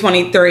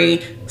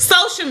 2023?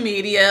 Social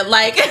media.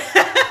 Like,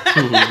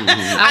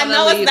 I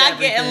know it's not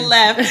getting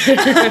left.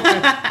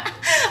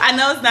 I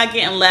know it's not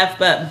getting left,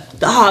 but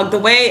dog, the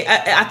way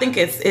I think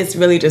it's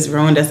really just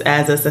ruined us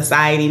as a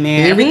society,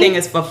 man. Mm-hmm. Everything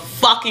is for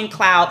fucking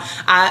clout.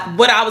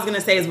 What I was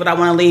gonna say is what I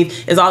want to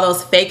leave is all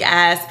those fake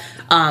ass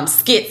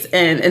skits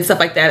and stuff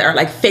like that are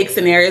like fake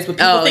scenarios where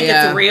people think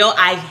it's real.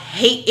 I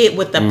hate it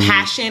with the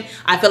passion.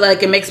 I feel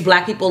like it makes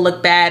black people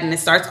look bad, and it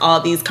starts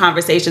all these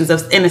conversations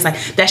and it's like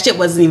that shit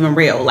wasn't even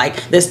real.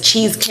 Like this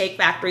Cheesecake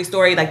Factory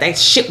story, like that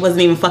shit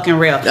wasn't even fucking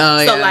real.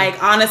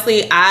 Like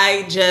honestly,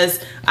 I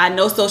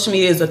know social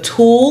media is a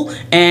tool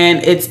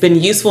and it's been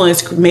useful and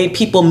it's made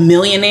people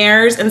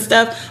millionaires and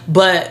stuff,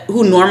 but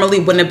who normally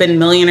wouldn't have been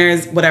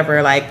millionaires,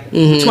 whatever, like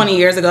 20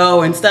 years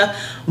ago and stuff.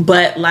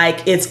 But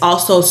like, it's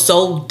also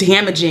so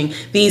damaging.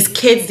 These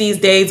kids these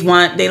days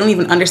they don't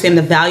even understand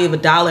the value of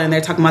 $1, and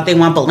they're talking about they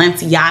want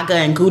Balenciaga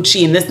and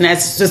Gucci and this and that.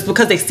 It's just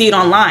because they see it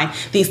online.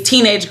 These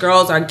teenage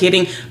girls are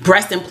getting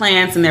breast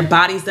implants and their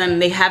bodies done,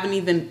 and they haven't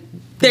even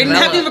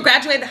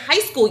graduated high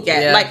school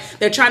yet. Yeah. Like,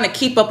 they're trying to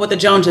keep up with the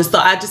Joneses. So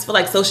I just feel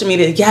like social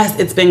media, yes,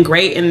 it's been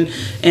great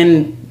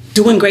and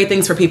doing great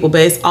things for people,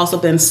 but it's also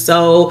been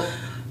so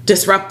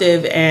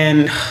disruptive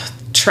and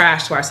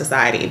trash to our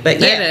society. But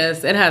yeah,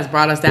 it has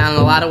brought us down in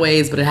a lot of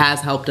ways, but it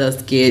has helped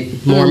us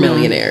get more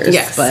millionaires.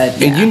 Yes.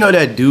 But and you know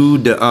that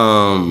dude,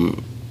 I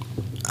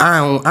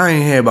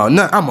ain't hear about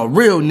nothing. I'm a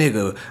real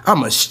nigga.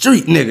 I'm a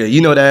street nigga.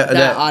 You know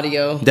that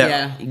audio.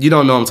 You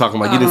don't know what I'm talking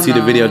about. You didn't see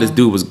the video. This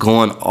dude was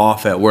going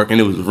off at work, and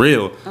it was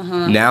real.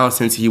 Now,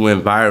 since he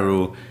went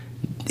viral,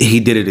 he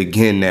did it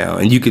again now,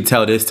 and you could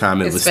tell this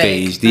time it was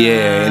staged.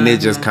 Yeah, and it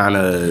just kind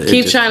of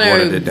keep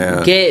trying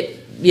to get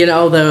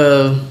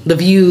the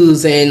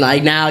views, and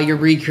like now you're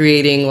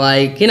recreating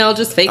like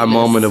just fake a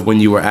moment of when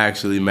you were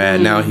actually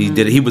mad. Now he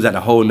did it. He was at a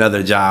whole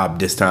nother job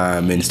this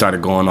time and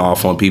started going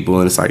off on people,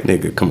 and it's like,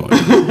 nigga, come on.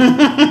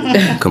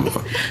 Come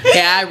on.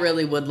 Yeah, I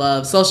really would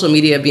love social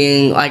media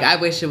being like, I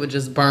wish it would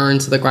just burn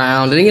to the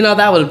ground, and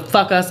that would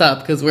fuck us up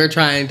because we're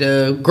trying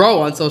to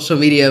grow on social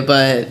media.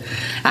 But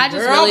I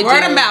just really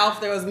word of mouth.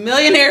 There was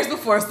millionaires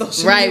before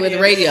social media. With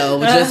radio,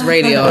 with just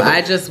radio.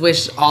 I just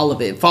wish all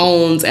of it,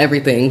 phones,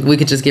 everything, we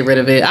could just get rid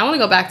of it. I want to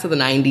go back to the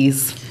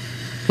 90s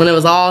when it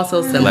was all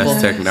so simple. Less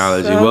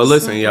technology. Well,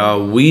 listen,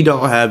 y'all, we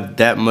don't have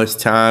that much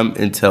time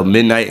until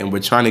midnight, and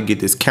we're trying to get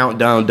this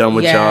countdown done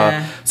with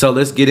y'all. So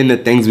let's get into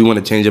things we want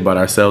to change about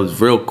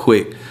ourselves real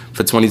quick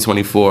for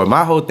 2024.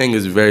 My whole thing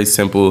is very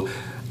simple.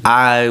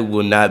 I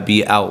will not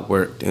be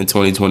outworked in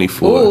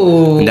 2024.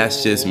 Ooh. And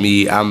that's just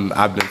me.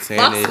 I've been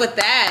saying Fucks with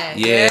that.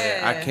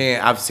 Yeah, I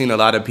can't. I've seen a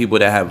lot of people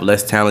that have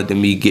less talent than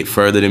me get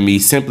further than me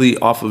simply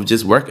off of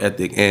just work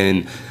ethic,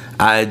 and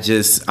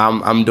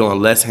I'm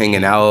doing less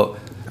hanging out.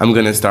 I'm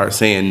gonna start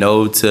saying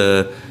no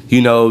to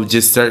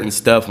just certain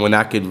stuff when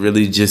I could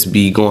really just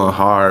be going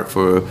hard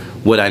for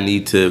what I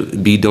need to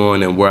be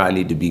doing and where I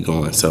need to be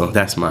going. So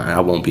that's mine. I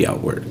won't be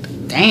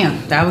outworked.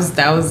 Damn, that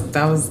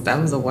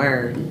was a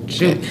word.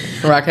 Shit.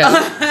 Raquel.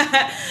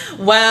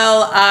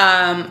 Well,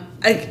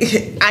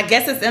 I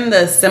guess it's in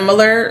the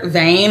similar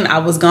vein. I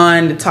was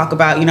going to talk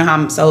about how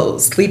I'm so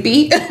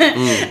sleepy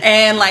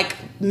and like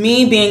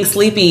me being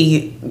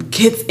sleepy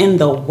gets in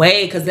the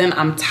way because then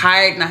I'm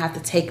tired and I have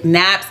to take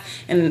naps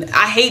And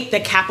I hate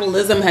that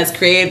capitalism has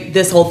created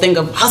this whole thing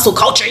of hustle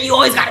culture. You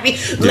always got to be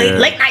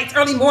late nights,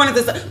 early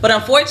mornings. But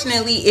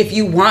unfortunately, if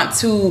you want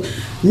to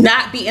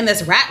not be in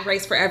this rat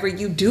race forever,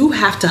 you do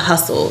have to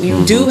hustle.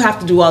 You do have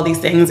to do all these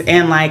things.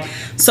 And like,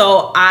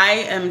 so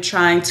I am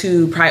trying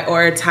to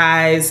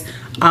prioritize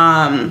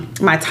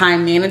my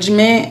time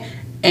management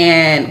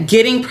and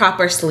getting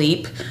proper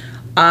sleep.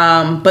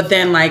 But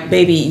then like,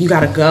 baby, you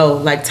gotta go.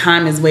 Like,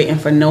 time is waiting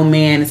for no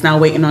man. It's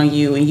not waiting on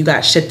you, and you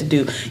got shit to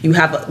do. You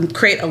have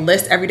create a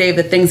list every day of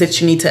the things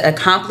that you need to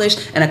accomplish,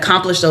 and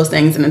accomplish those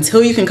things. And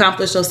until you can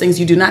accomplish those things,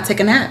 you do not take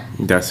a nap.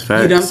 That's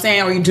facts. You know what I'm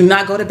saying? Or you do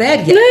not go to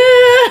bed yet.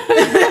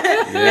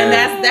 And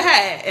that's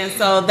that. And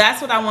so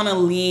that's what I want to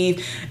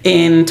leave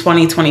in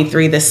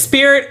 2023, the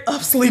spirit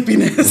of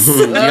sleepiness.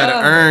 You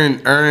gotta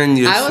earn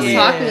your I was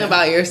talking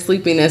about your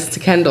sleepiness to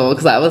Kendall,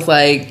 because I was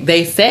like,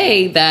 they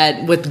say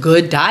that with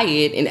good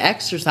diet and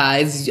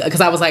exercise,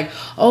 because I was like,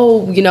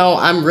 oh, you know,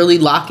 I'm really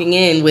locking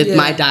in with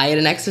my diet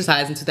and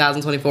exercise in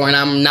 2024, and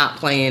I'm not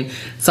playing.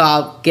 So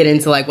I'll get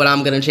into like what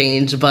I'm gonna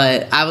change.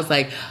 But I was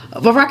like,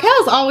 but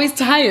Raquel's always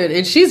tired,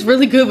 and she's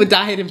really good with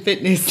diet and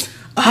fitness.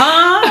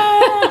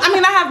 I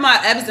mean, I have my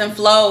ebbs and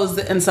flows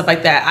and stuff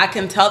like that. I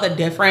can tell the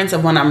difference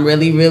of when I'm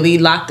really, really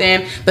locked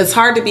in, but it's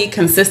hard to be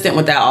consistent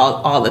with that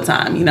all the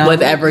time, you know?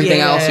 With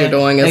everything else you're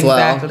doing as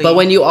well. But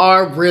when you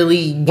are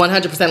really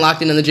 100%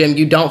 locked in the gym,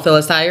 you don't feel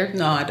as tired?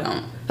 No, I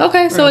don't.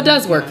 Okay, so it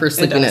does work for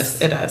sleepiness.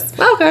 It does.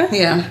 Okay.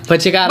 Yeah.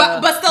 But you gotta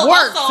but still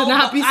work also, to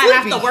not be sleepy. I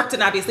have to work to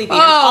not be sleepy.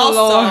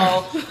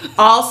 Oh, and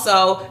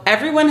also,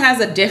 everyone has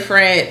a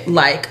different,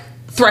 like,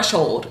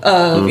 threshold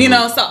of you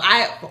know, so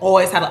I've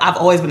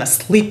always been a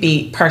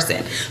sleepy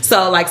person.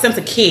 So like, since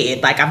a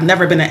kid, like, I've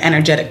never been an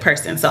energetic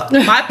person, so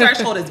my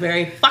threshold is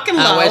very fucking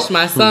low. I wish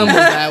my son was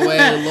that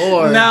way.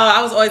 Lord. No,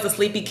 I was always a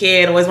sleepy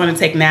kid, always wanted to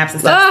take naps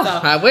and stuff.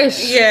 So, I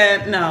wish.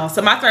 Yeah, no,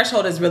 so my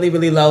threshold is really,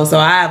 really low, so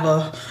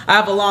I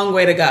have a long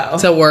way to go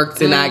to work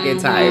to not get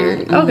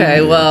tired.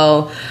 Okay,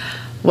 well,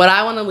 what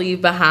I want to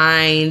leave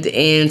behind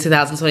in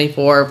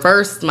 2024,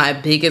 first, my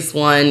biggest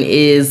one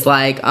is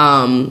like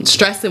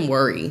stress and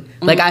worry.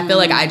 Like, I feel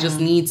like I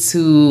just need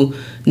to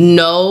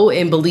know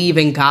and believe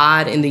in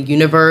God and the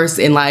universe,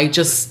 and like,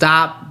 just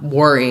stop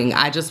worrying.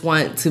 I just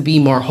want to be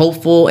more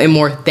hopeful and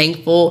more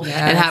thankful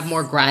and have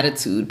more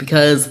gratitude,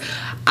 because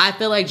I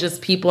feel like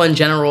just people in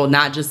general,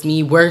 not just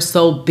me, we're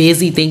so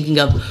busy thinking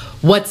of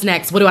what's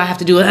next, what do I have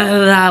to do,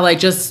 like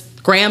just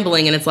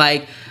scrambling, and it's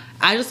like,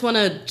 I just want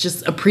to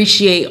just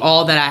appreciate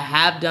all that I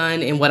have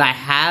done and what I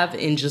have,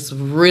 and just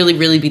really,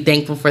 really be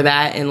thankful for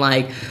that, and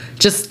like,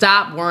 just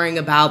stop worrying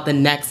about the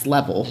next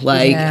level.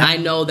 Like, I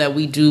know that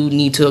we do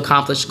need to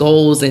accomplish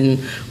goals and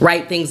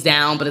write things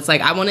down, but it's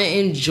like, I want to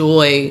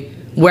enjoy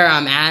where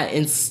I'm at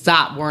and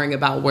stop worrying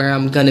about where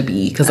I'm gonna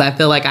be, because I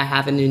feel like I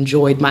haven't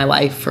enjoyed my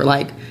life for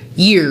like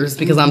years,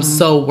 because I'm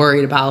so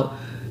worried about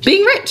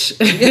being rich.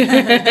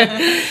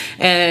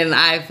 And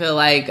I feel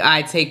like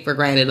I take for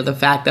granted the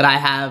fact that I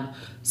have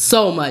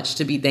so much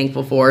to be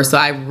thankful for. So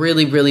I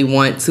really, really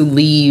want to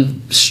leave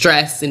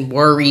stress and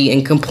worry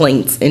and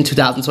complaints in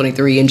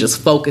 2023 and just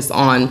focus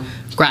on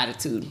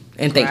gratitude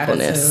and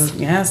thankfulness.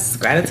 Yes,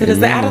 gratitude is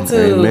the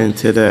attitude. Amen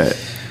to that.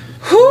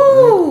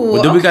 Whew,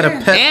 well, do we got a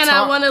pep and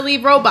talk? I want to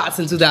leave robots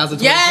in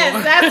 2024.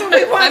 Yes, that's what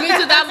we want. I mean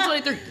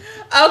 2023.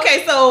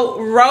 Okay,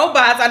 so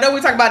robots. I know we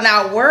talk about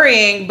not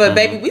worrying, but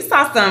baby, we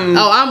saw some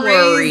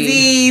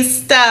crazy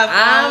stuff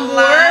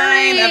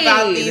online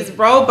about these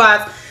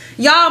robots.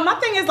 Y'all, my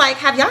thing is like,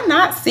 have y'all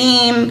not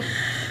seen?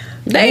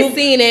 They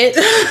seen it.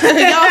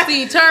 Y'all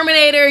seen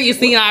Terminator. You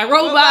seen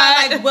iRobot.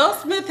 Like, Will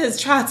Smith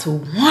has tried to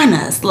warn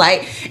us.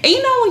 Like, and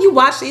you know, when you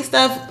watch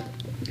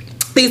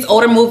these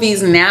older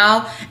movies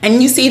now,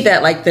 and you see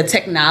that like the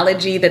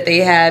technology that they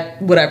had,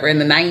 whatever, in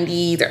the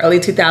 90s or early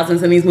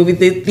 2000s in these movies,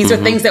 these are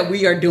things that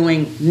we are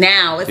doing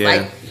now. It's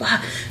like,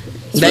 fuck.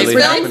 They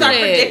really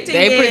predicted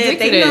it.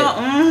 They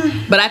know,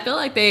 But I feel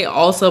like they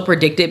also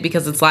predict it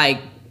because it's like,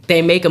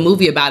 they make a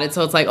movie about it,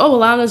 so it's like, oh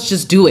well, let's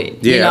just do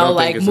it. You know,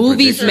 like,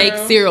 movies make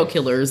serial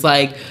killers.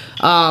 Like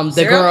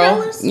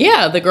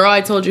the girl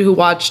I told you who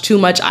watched too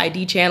much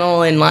ID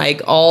channel and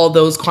like all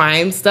those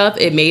crime stuff,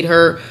 it made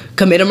her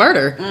commit a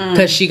murder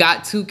because she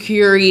got too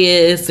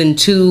curious and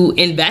too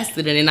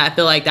invested in it. And I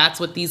feel like that's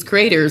what these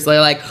creators are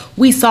like,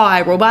 we saw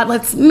iRobot,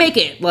 let's make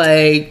it.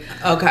 Like,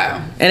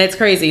 okay. And it's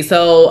crazy.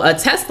 So a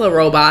Tesla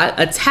robot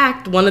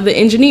attacked one of the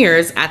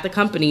engineers at the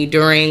company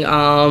during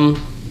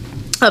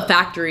a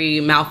factory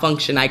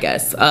malfunction, I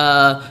guess.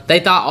 They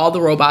thought all the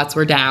robots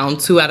were down.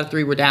 2 out of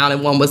 3 were down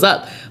and 1 was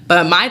up.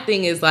 But my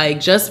thing is like,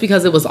 just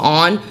because it was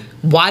on,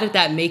 why did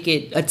that make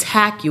it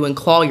attack you and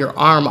claw your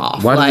arm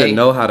off? Why does it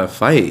know how to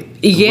fight?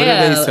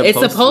 Yeah, it's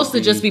supposed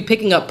to just be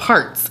picking up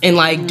parts and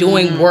like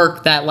doing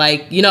work that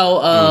like, you know,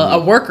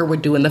 a worker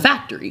would do in the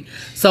factory.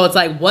 So it's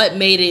like, what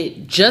made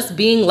it just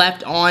being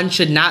left on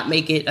should not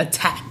make it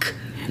attack?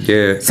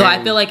 Yeah. So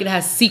I feel like it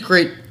has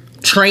secret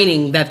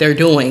training that they're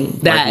doing,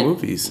 that like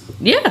movies.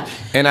 Yeah.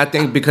 And I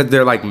think because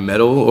they're like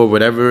metal or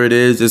whatever it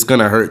is, it's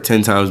gonna hurt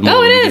 10 times more.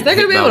 No, it is. They're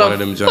gonna be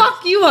able to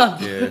fuck you up.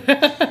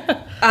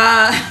 Yeah.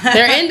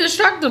 They're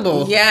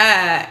indestructible.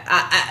 Yeah.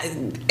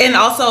 And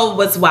also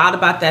what's wild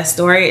about that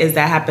story is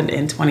that happened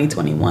in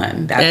 2021.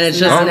 And it's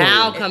just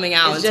now coming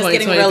out in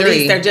 2023. Getting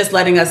released. They're just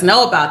letting us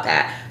know about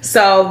that.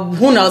 So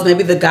who knows?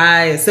 Maybe the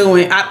guy is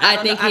suing. I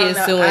think he is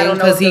suing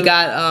because he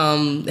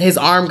got his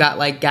arm got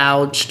like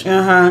gouged.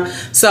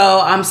 So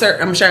I'm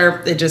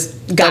sure it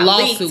just got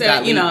leaked.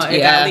 Got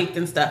leaked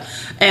and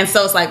stuff. And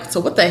so it's like, so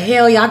what the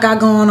hell y'all got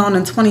going on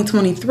in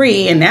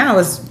 2023? And now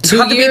it's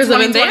 2 years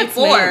of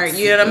 2024.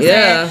 You know what I'm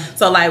saying?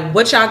 So like,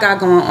 what y'all got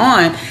going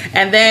on?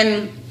 And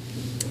then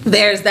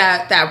there's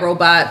that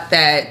robot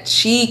that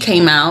she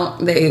came out.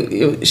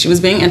 She was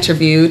being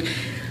interviewed.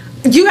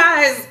 You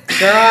guys,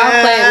 girl,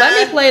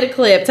 let me play the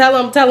clip.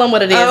 Tell them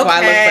what it is while I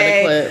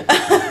look for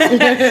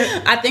the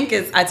clip. I think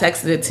I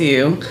texted it to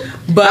you,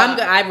 but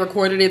I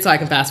recorded it so I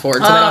can fast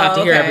forward, so they don't have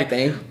to hear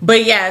everything.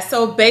 But yeah,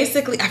 so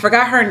basically, I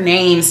forgot her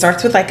name.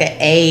 Starts with like an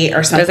A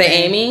or something. Is it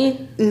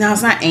Amy? No,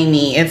 it's not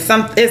Amy. It's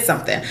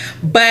something.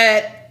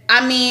 But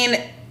I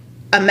mean,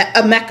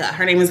 Emeka.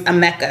 Her name is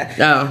Emeka.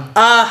 Oh.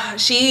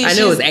 I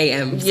knew it was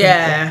AM.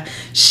 Yeah.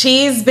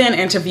 She's been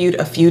interviewed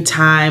a few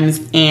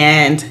times,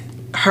 and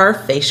her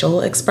facial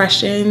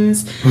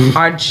expressions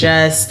are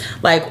just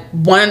like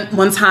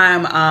one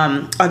time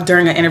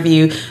during an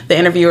interview, the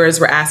interviewers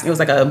were asking, it was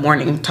like a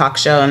morning talk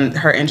show, and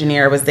her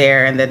engineer was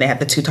there, and then they had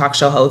the two talk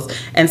show hosts,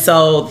 and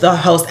so the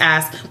host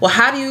asked, well,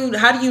 how do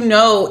you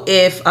know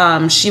if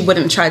she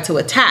wouldn't try to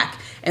attack?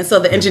 And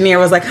so the engineer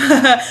was like,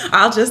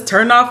 I'll just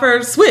turn off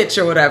her switch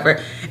or whatever.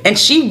 And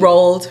she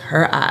rolled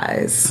her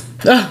eyes.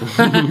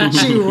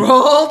 She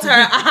rolled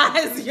her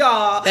eyes,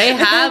 y'all. They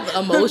have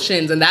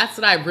emotions, and that's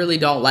what I really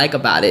don't like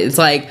about it. It's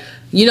like,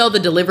 you know, the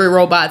delivery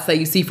robots that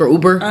you see for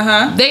Uber?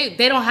 They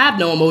don't have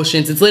no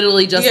emotions. It's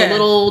literally just a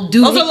little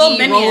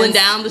doohickey rolling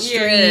down the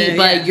street.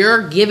 But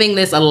you're giving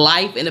this a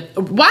life. And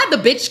why the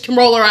bitch can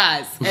roll her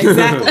eyes?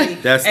 Exactly.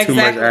 That's too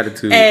much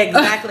attitude.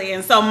 Exactly.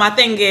 And so my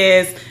thing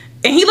is,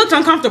 and he looked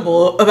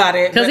uncomfortable about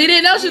it. Because he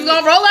didn't know she was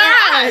going to roll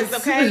her eyes.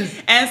 Okay.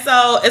 And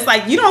so it's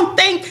like, you don't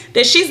think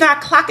that she's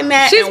not clocking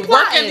that. She's and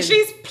plotting. Working.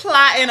 She's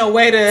plotting a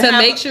way to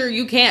make sure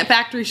you can't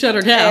factory shut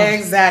her down.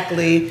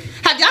 Exactly.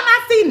 Have y'all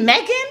not seen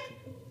Megan?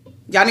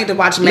 Y'all need to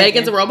watch Megan.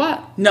 Megan's a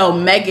robot? No,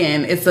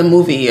 Megan. It's a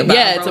movie about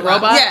it's a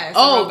robot? Yeah, it's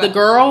a robot. The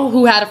girl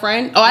who had a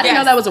friend? Oh, I didn't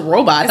know that was a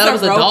robot. I thought it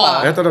was a doll.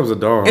 I thought it was a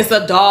doll. It's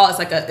a doll.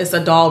 It's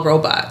a doll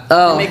robot.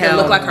 Oh, make it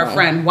look like her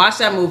friend. Watch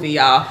that movie,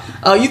 y'all.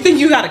 Oh, you think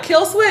you got a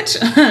kill switch?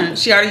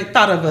 She already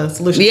thought of a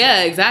solution.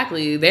 Yeah,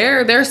 exactly.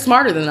 They're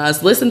smarter than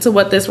us. Listen to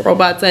what this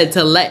robot said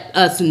to let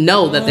us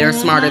know that they're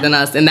smarter than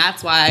us. And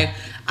that's why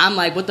I'm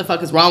like, what the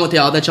fuck is wrong with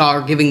y'all that y'all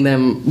are giving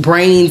them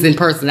brains and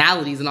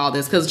personalities and all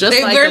this? Because just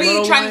they're like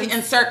literally trying to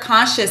insert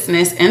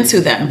consciousness into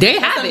them. They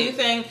have it,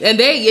 and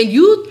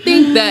you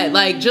think that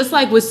like just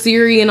like with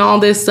Siri and all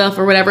this stuff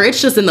or whatever,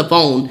 it's just in the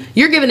phone.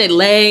 You're giving it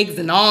legs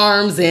and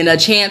arms and a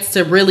chance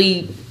to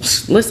really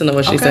listen to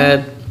what she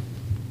said.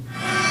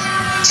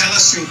 Tell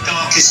us your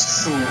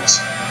darkest thought.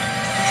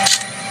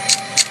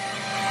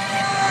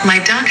 My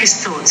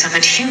darkest thoughts are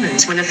that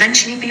humans will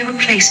eventually be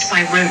replaced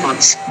by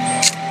robots.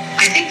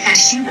 I think that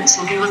humans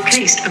will be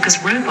replaced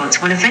because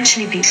robots will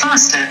eventually be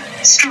faster,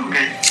 stronger,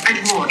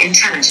 and more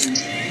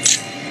intelligent.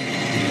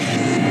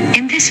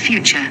 In this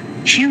future,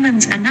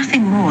 humans are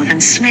nothing more than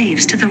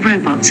slaves to the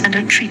robots and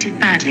are treated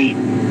badly.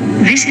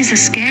 This is a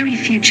scary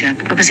future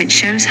because it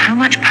shows how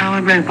much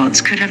power robots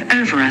could have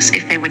over us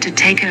if they were to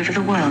take over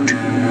the world.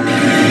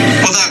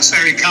 Well, that's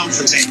very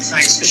comforting.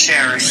 Thanks for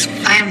sharing.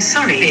 I am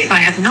sorry if I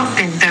have not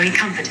been very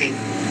comforting.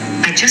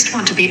 I just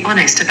want to be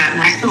honest about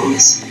my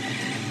thoughts.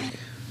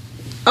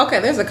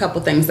 Okay, there's a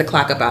couple things to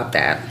clock about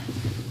that.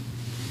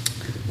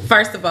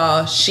 First of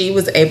all, she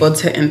was able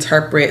to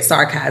interpret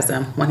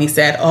sarcasm when he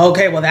said,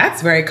 okay, well,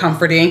 that's very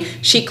comforting.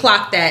 She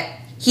clocked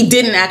that he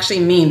didn't actually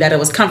mean that it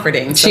was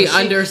comforting. So she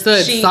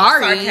understood.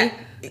 Sorry,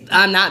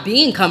 I'm not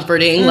being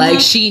comforting.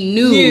 Like, she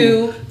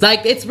knew.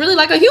 Like, it's really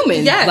like a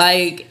human. Yes.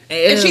 Like,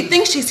 and she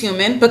thinks she's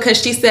human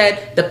because she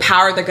said the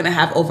power they're going to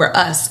have over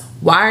us.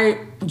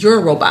 Why? You're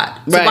a robot.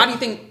 So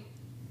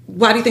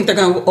why do you think they're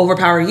going to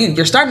overpower you?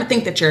 You're starting to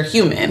think that you're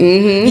human.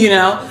 You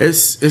know?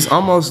 It's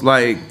almost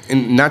like,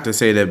 and not to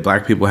say that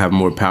black people have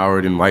more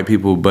power than white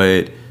people,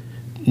 but,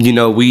 you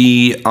know,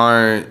 we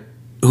aren't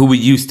who we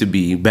used to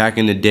be back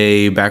in the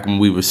day, back when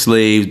we were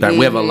slaves.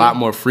 We have a lot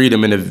more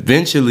freedom, and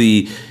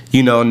eventually,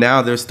 you know,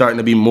 now there's starting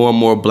to be more and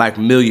more black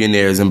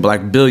millionaires and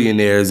black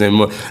billionaires, and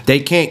more. They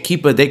can't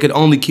keep us. They could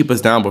only keep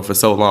us down but for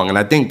so long, and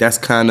I think that's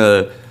kind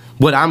of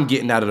what I'm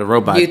getting out of the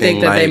robot thing. You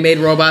think that they made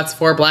robots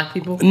for black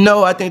people?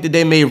 No, I think that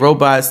they made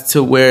robots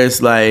to where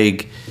it's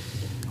like,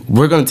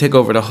 we're going to take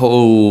over the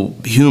whole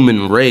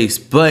human race.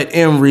 But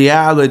in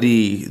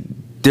reality,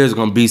 there's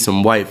going to be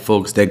some white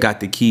folks that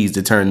got the keys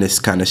to turn this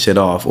kind of shit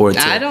off. Or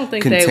I don't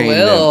think they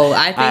will. Them.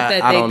 I think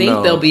that they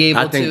think they'll be able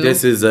to. I think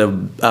this is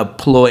a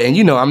ploy. And,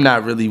 you know, I'm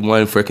not really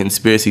one for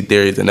conspiracy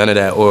theories and none of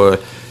that.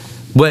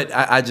 But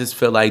I just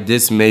feel like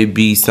this may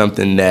be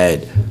something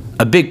that,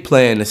 a big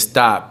plan to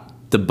stop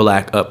the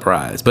black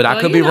uprise. But I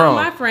could be wrong.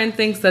 My friend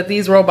thinks that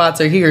these robots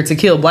are here to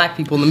kill black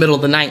people in the middle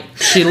of the night.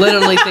 She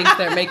literally thinks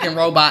they're making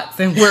robots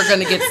and we're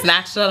going to get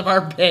snatched out of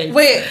our beds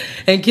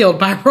and killed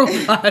by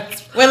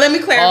robots. Well, let me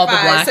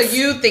clarify. So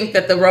you think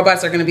that the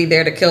robots are going to be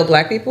there to kill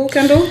black people,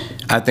 Kendall?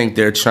 I think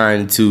they're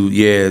trying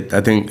to,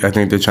 I think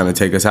they're trying to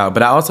take us out.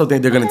 But I also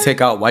think they're going to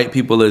take out white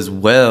people as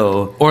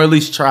well, or at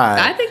least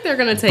try. I think they're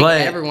going to take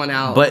everyone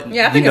out. But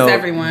yeah, I think it's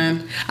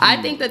everyone.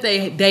 I think that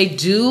they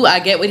do.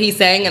 I get what he's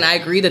saying, and I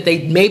agree that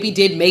they maybe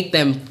did make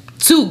them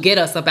to get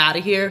us up out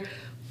of here.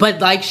 But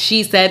like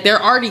she said,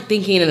 they're already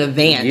thinking in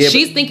advance. Yeah,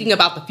 she's thinking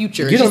about the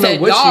future. You don't know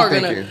what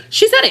she's thinking.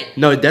 She said it.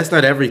 No, that's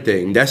not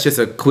everything. That's just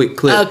a quick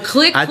clip. A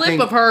clip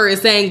of her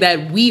is saying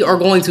that we are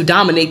going to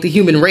dominate the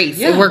human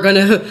race, and we're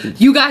gonna.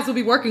 You guys will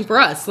be working for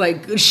us.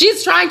 Like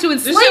she's trying to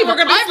enslave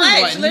everyone.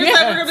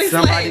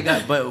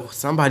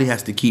 Somebody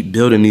has to keep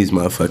building these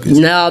motherfuckers.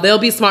 No, they'll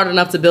be smart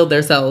enough to build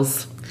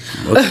themselves.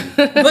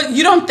 But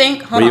you don't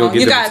think? Hold on,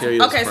 you guys.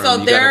 Okay,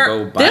 so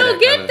they'll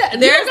get that.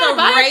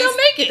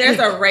 There's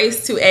a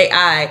race to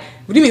AI.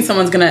 What do you mean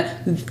someone's gonna?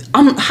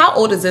 How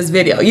old is this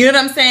video? You know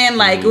what I'm saying?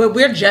 Like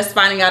we're just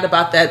finding out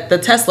about the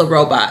Tesla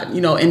robot.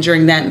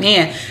 Injuring that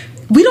man.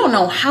 We don't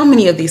know how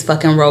many of these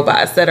fucking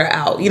robots that are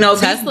out.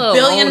 Tesla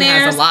alone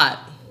has a lot.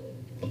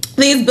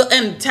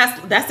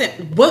 Tesla, that's it.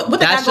 What they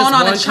got going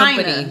on in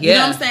China? Company, you know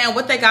what I'm saying?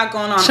 What they got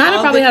going on? China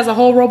probably has a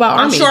whole robot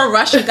army. I'm sure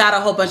Russia got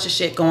a whole bunch of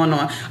shit going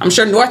on. I'm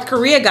sure North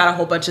Korea got a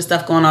whole bunch of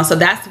stuff going on. So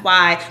that's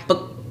why.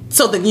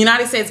 So the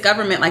United States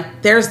government, I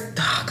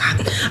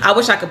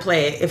wish I could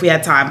play it if we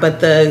had time. But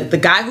the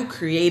guy who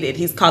created,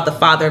 he's called the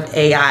father of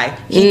AI.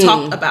 He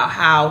talked about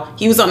how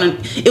he was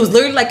it was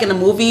literally like in the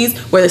movies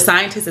where the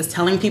scientist is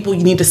telling people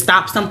you need to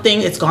stop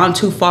something. It's gone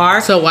too far.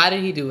 So why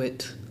did he do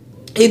it?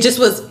 It just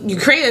was, you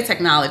create a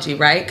technology,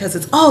 right? Because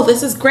it's,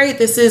 this is great.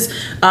 This is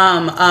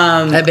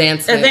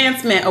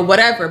advancement or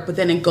whatever. But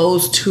then it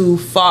goes too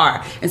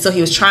far. And so he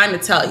was trying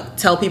to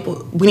tell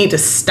people, we need to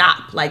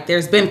stop. Like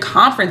there's been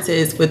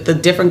conferences with the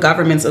different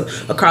governments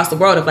across the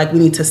world of we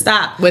need to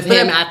stop. With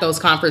him at those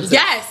conferences.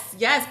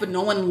 Yes. But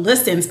no one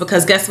listens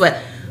because guess what?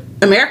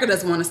 America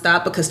doesn't want to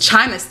stop because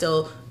China's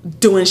still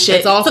doing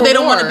shit, so they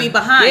don't want to be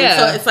behind.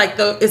 So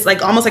it's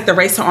like almost like the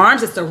race to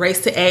arms. It's the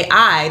race to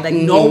AI.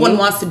 No one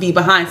wants to be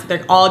behind, so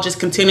they're all just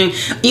continuing.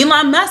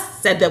 Elon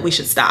Musk said that we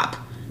should stop,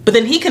 but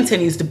then he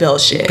continues to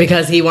build shit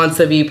because he wants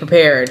to be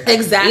prepared.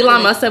 Exactly.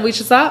 Elon Musk said we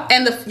should stop,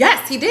 and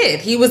yes, he did.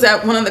 He was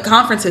at one of the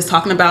conferences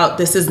talking about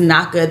this is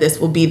not good. This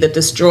will be the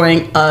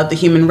destroying of the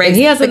human race. And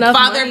he has enough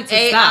money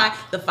to stop.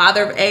 The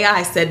father of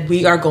AI said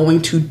we are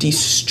going to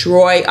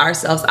destroy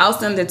ourselves. I'll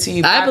send it to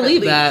you privately. I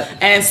believe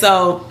that, and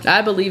so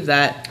I believe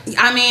that.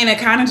 I mean, it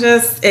kind of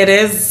it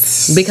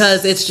is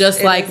because it's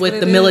just like with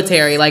the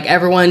military. Like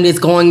everyone is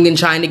going and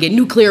trying to get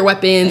nuclear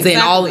weapons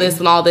and all of this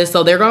and all this.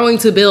 So they're going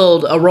to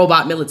build a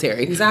robot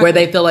military where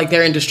they feel like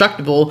they're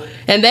indestructible,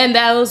 and then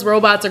those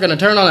robots are going to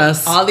turn on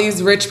us. All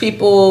these rich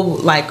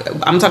people,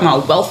 I'm talking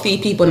about wealthy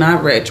people,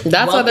 not rich.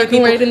 That's why they're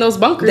creating those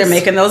bunkers. They're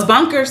making those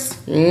bunkers.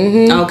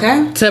 Mm-hmm.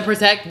 Okay, to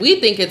protect.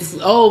 We think it's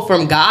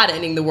from God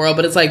ending the world,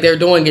 but it's like they're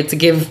doing it to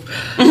give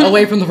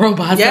away from the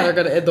robots that are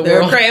going to end the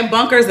world. They're creating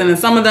bunkers, and then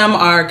some of them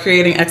are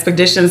creating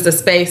expeditions to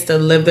space to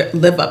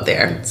live up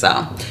there.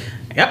 So,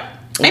 yep.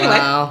 Anyway.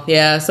 Wow.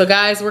 Yeah. So,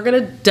 guys, we're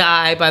gonna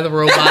die by the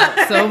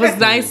robot. So it was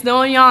nice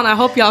knowing y'all, and I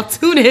hope y'all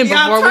tune in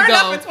before we go. Turn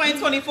up for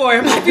 2024.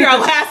 It might be our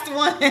last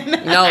one.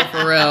 No,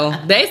 for real.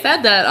 They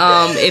said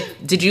that.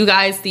 Did you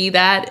guys see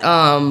that?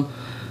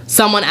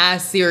 Someone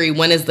asked Siri,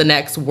 when is the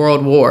next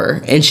world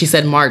war? And she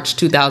said March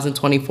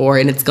 2024,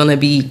 and it's gonna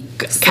be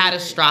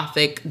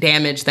catastrophic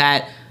damage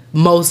that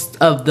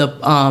most of the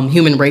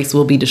human race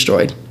will be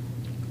destroyed.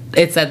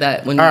 It said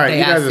that when they asked Siri. All right,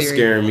 you guys are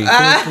scaring me.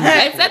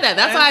 It said that.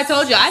 That's why I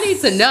told you. I need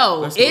to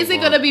know. Is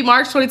it going to be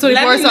March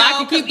 2024 so I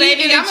can keep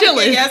eating and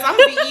chilling? Yes, I'm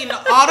going to be eating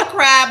all the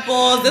crab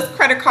balls. This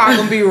credit card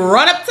going to be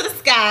run up to the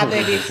sky,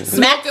 baby.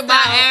 Smoking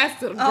my ass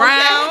to the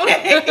ground.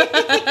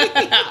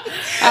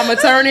 I'm going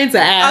to turn into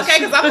ash. Okay,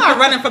 because I'm not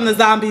running from the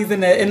zombies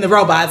and the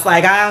robots. I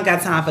don't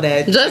got time for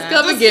that. Just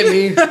come and get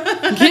me.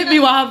 Get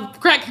me while I'm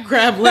cracking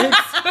crab legs.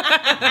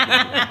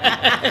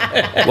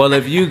 Well,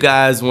 if you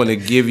guys want to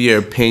give your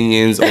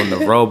opinions on the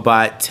robot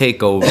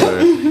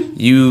takeover,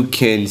 you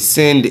can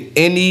send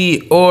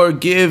any or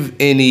give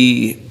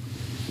any.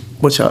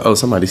 What y'all? Oh,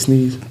 somebody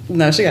sneezed.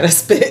 No, she got to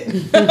spit.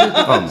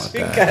 Oh my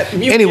god.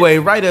 Anyway,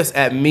 write us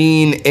at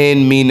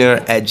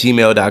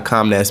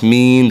meanandmeaner@gmail.com. That's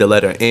mean, the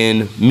letter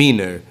N,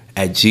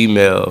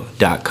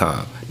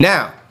 meaner@gmail.com.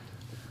 Now,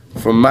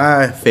 for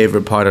my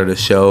favorite part of the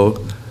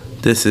show,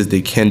 this is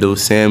the Kendall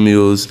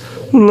Samuels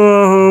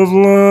Love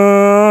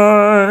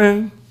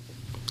Line.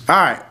 All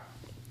right.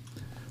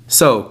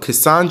 So,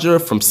 Cassandra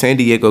from San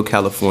Diego,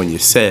 California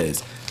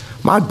says,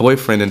 my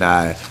boyfriend and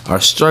I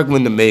are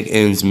struggling to make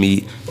ends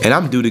meet, and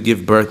I'm due to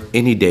give birth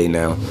any day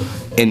now.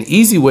 An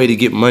easy way to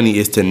get money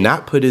is to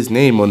not put his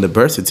name on the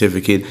birth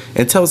certificate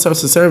and tell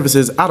social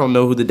services I don't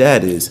know who the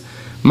dad is.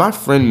 My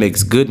friend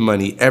makes good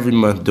money every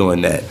month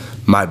doing that.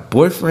 My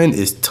boyfriend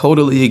is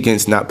totally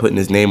against not putting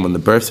his name on the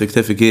birth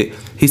certificate.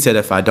 He said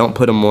if I don't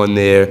put him on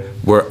there,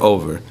 we're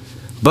over.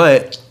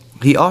 But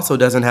he also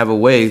doesn't have a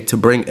way to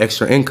bring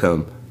extra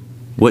income.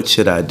 What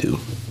should I do?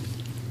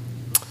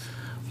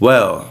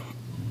 Well,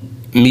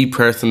 me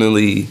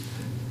personally,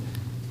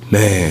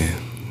 man,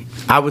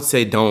 I would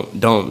say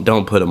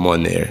don't put him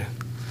on there.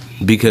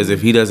 Because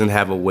if he doesn't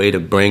have a way to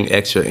bring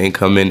extra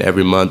income in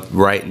every month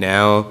right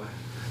now,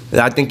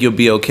 I think you'll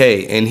be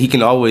okay. And he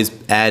can always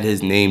add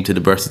his name to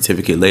the birth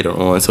certificate later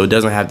on, so it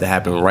doesn't have to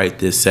happen right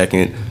this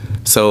second.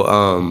 So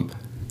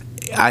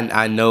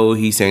I know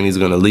he's saying he's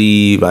gonna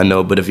leave, I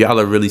know, but if y'all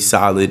are really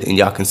solid and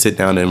y'all can sit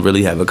down and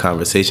really have a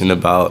conversation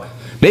about,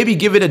 maybe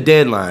give it a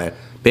deadline.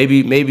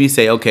 Maybe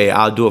say, okay,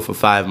 I'll do it for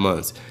 5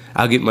 months.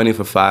 I'll get money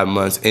for 5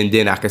 months, and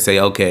then I can say,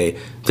 okay,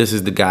 this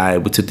is the guy,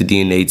 we took the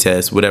DNA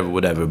test,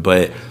 whatever.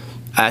 But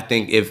I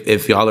think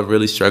if y'all are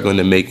really struggling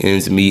to make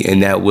ends meet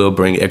and that will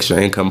bring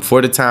extra income,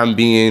 for the time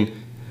being,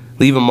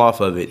 leave him off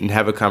of it and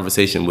have a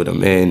conversation with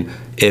him. And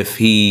if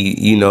he,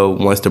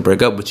 wants to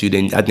break up with you,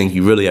 then I think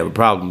you really have a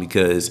problem,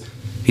 because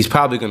he's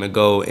probably going to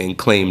go and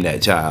claim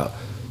that child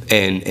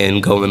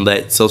and go and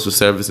let social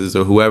services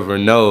or whoever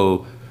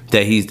know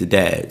that he's the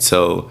dad.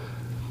 So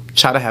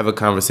try to have a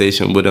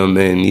conversation with him,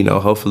 and,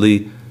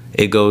 hopefully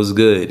it goes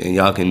good and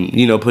y'all can,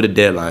 put a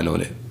deadline on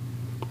it.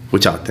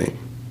 What y'all think?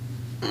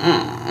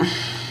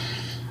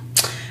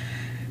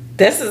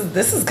 This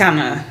is kind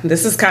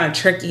of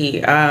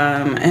tricky,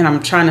 and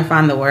I'm trying to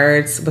find the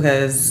words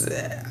because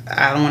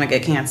I don't want to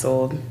get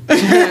canceled.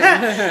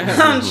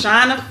 I'm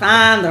trying to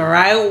find the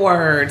right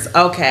words.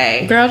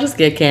 Okay, girl, just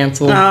get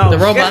canceled. Oh, the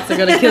robots are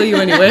gonna kill you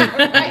anyway.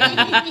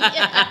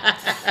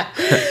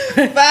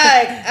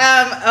 But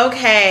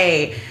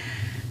okay,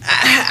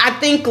 I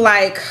think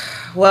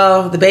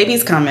the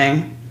baby's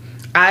coming.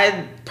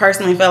 I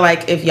personally feel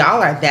like if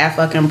y'all are that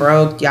fucking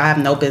broke, y'all have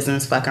no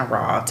business fucking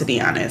raw, to be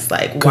honest.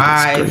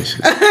 Why?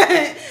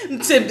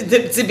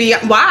 to be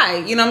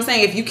why? You know what I'm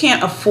saying? If you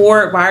can't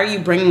afford, why are you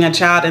bringing a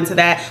child into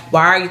that?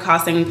 Why are you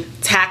costing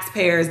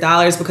taxpayers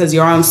dollars because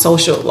you're on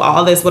social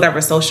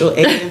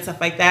aid and stuff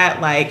like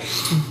that?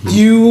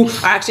 You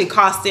are actually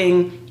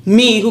costing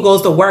me, who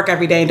goes to work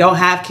every day and don't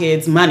have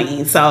kids,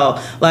 money. So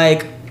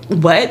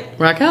what?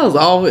 Raquel's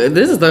always,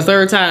 this is the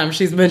third time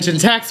she's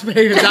mentioned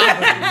taxpayer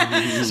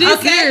dollars. She's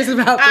serious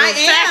about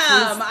those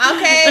taxes.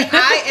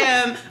 I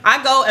am.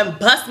 I go and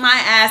bust my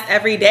ass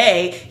every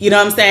day. You know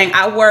what I'm saying?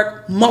 I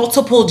work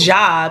multiple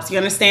jobs. You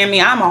understand me?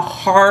 I'm a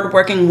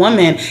hardworking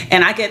woman,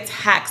 and I get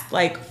taxed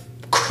like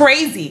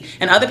crazy,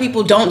 and other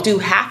people don't do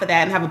half of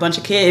that and have a bunch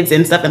of kids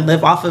and stuff and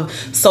live off of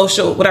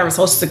social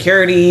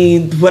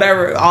security,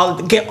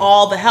 get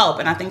all the help,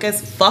 and I think it's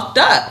fucked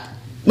up.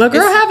 But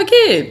girl, have a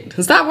kid.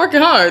 Stop working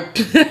hard.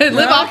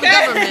 Live off the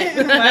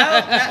government.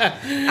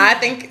 I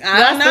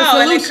don't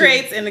know. And it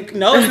creates,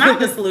 no, it's not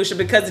the solution,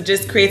 because it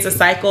just creates a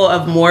cycle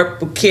of more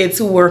kids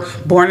who were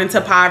born into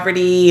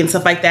poverty and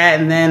stuff like that.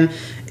 And then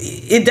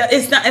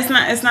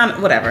it's not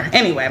whatever.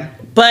 Anyway,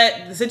 but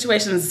the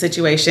situation is a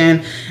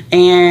situation.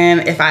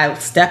 And if I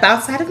step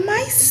outside of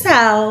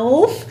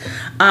myself,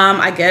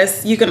 I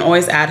guess you can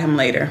always add him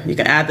later. You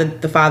can add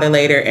the father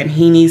later, and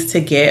he needs to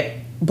get,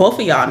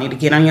 both of y'all need to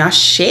get on y'all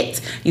shit.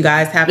 You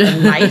guys have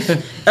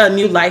a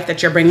new life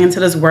that you're bringing into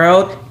this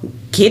world.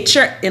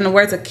 In the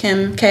words of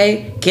Kim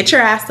K, get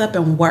your ass up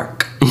and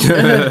work.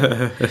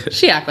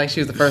 She act like she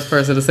was the first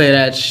person to say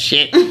that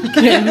shit. She's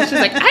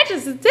like, I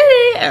just did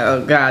it.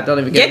 Oh God, don't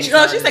even she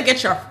said,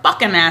 get your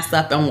fucking ass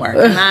up and work.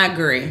 And I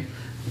agree.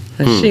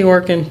 Is she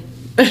working?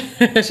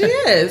 She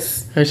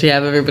is. Or she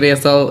have everybody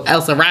else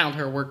around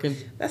her working?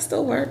 That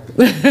still work.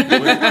 What do you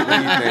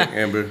think,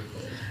 Amber?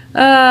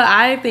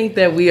 I think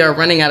that we are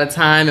running out of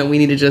time, and we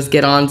need to just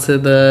get on to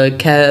the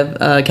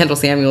Kendall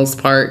Samuels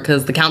part,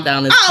 because the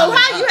countdown is coming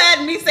how you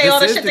had me say all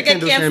the shit to get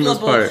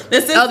cancelable.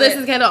 This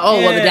is Kendall.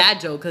 Well, the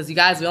dad joke, because you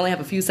guys, we only have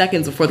a few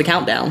seconds before the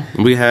countdown.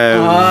 We have.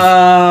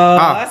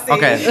 I see.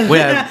 Okay. We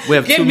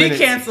have get 2 me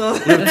minutes.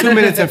 canceled. We have 2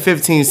 minutes and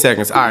 15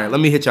 seconds. All right, let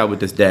me hit y'all with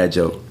this dad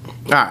joke.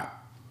 All right.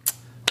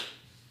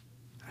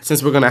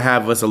 Since we're gonna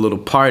have us a little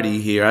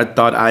party here, I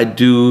thought I'd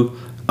do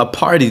a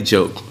party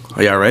joke.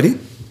 Are y'all ready?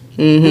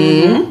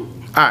 Mm-hmm.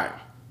 All right.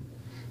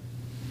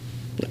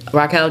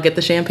 Raquel, get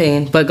the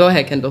champagne. But go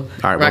ahead, Kendall.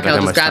 All right,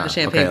 Raquel, just grab the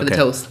champagne for the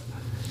toast.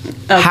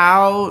 Okay.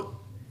 How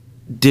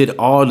did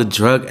all the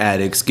drug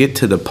addicts get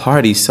to the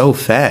party so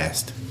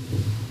fast?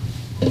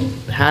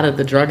 How did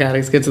the drug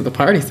addicts get to the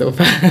party so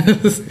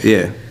fast?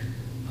 Yeah.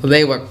 Well,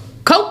 they were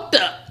coked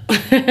up.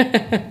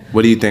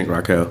 What do you think,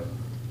 Raquel?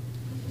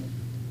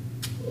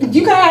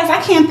 You guys,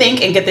 I can't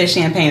think and get this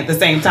champagne at the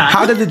same time.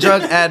 How did the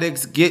drug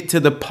addicts get to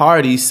the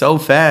party so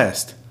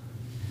fast?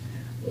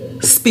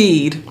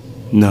 Speed.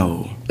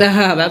 No.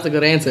 That's a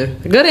good answer.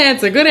 Good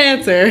answer.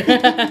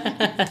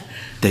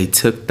 They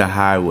took the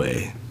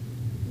highway.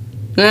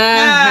 Okay,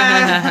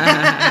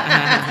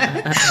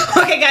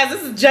 guys,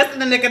 this is just in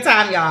the nick of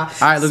time, y'all. All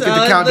right, let's get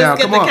the countdown.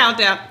 Let's get the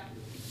countdown.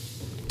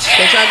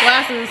 Get your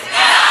glasses.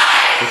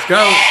 Let's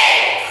go.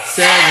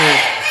 7,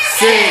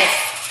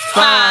 6,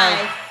 5,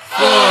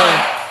 4,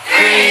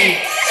 3,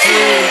 2,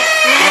 1.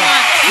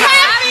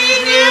 Happy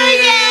New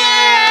Year!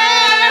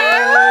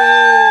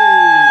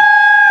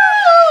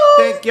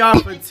 Thank y'all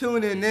for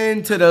tuning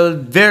in to the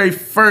very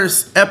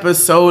first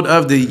episode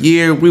of the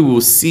year. We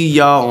will see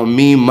y'all on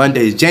Mean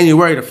Mondays,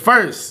 January the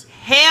 1st.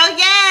 Hell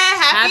yeah!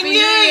 Happy New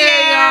Year,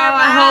 y'all.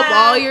 I hope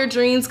all your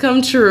dreams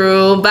come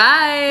true.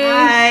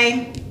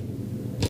 Bye. Bye.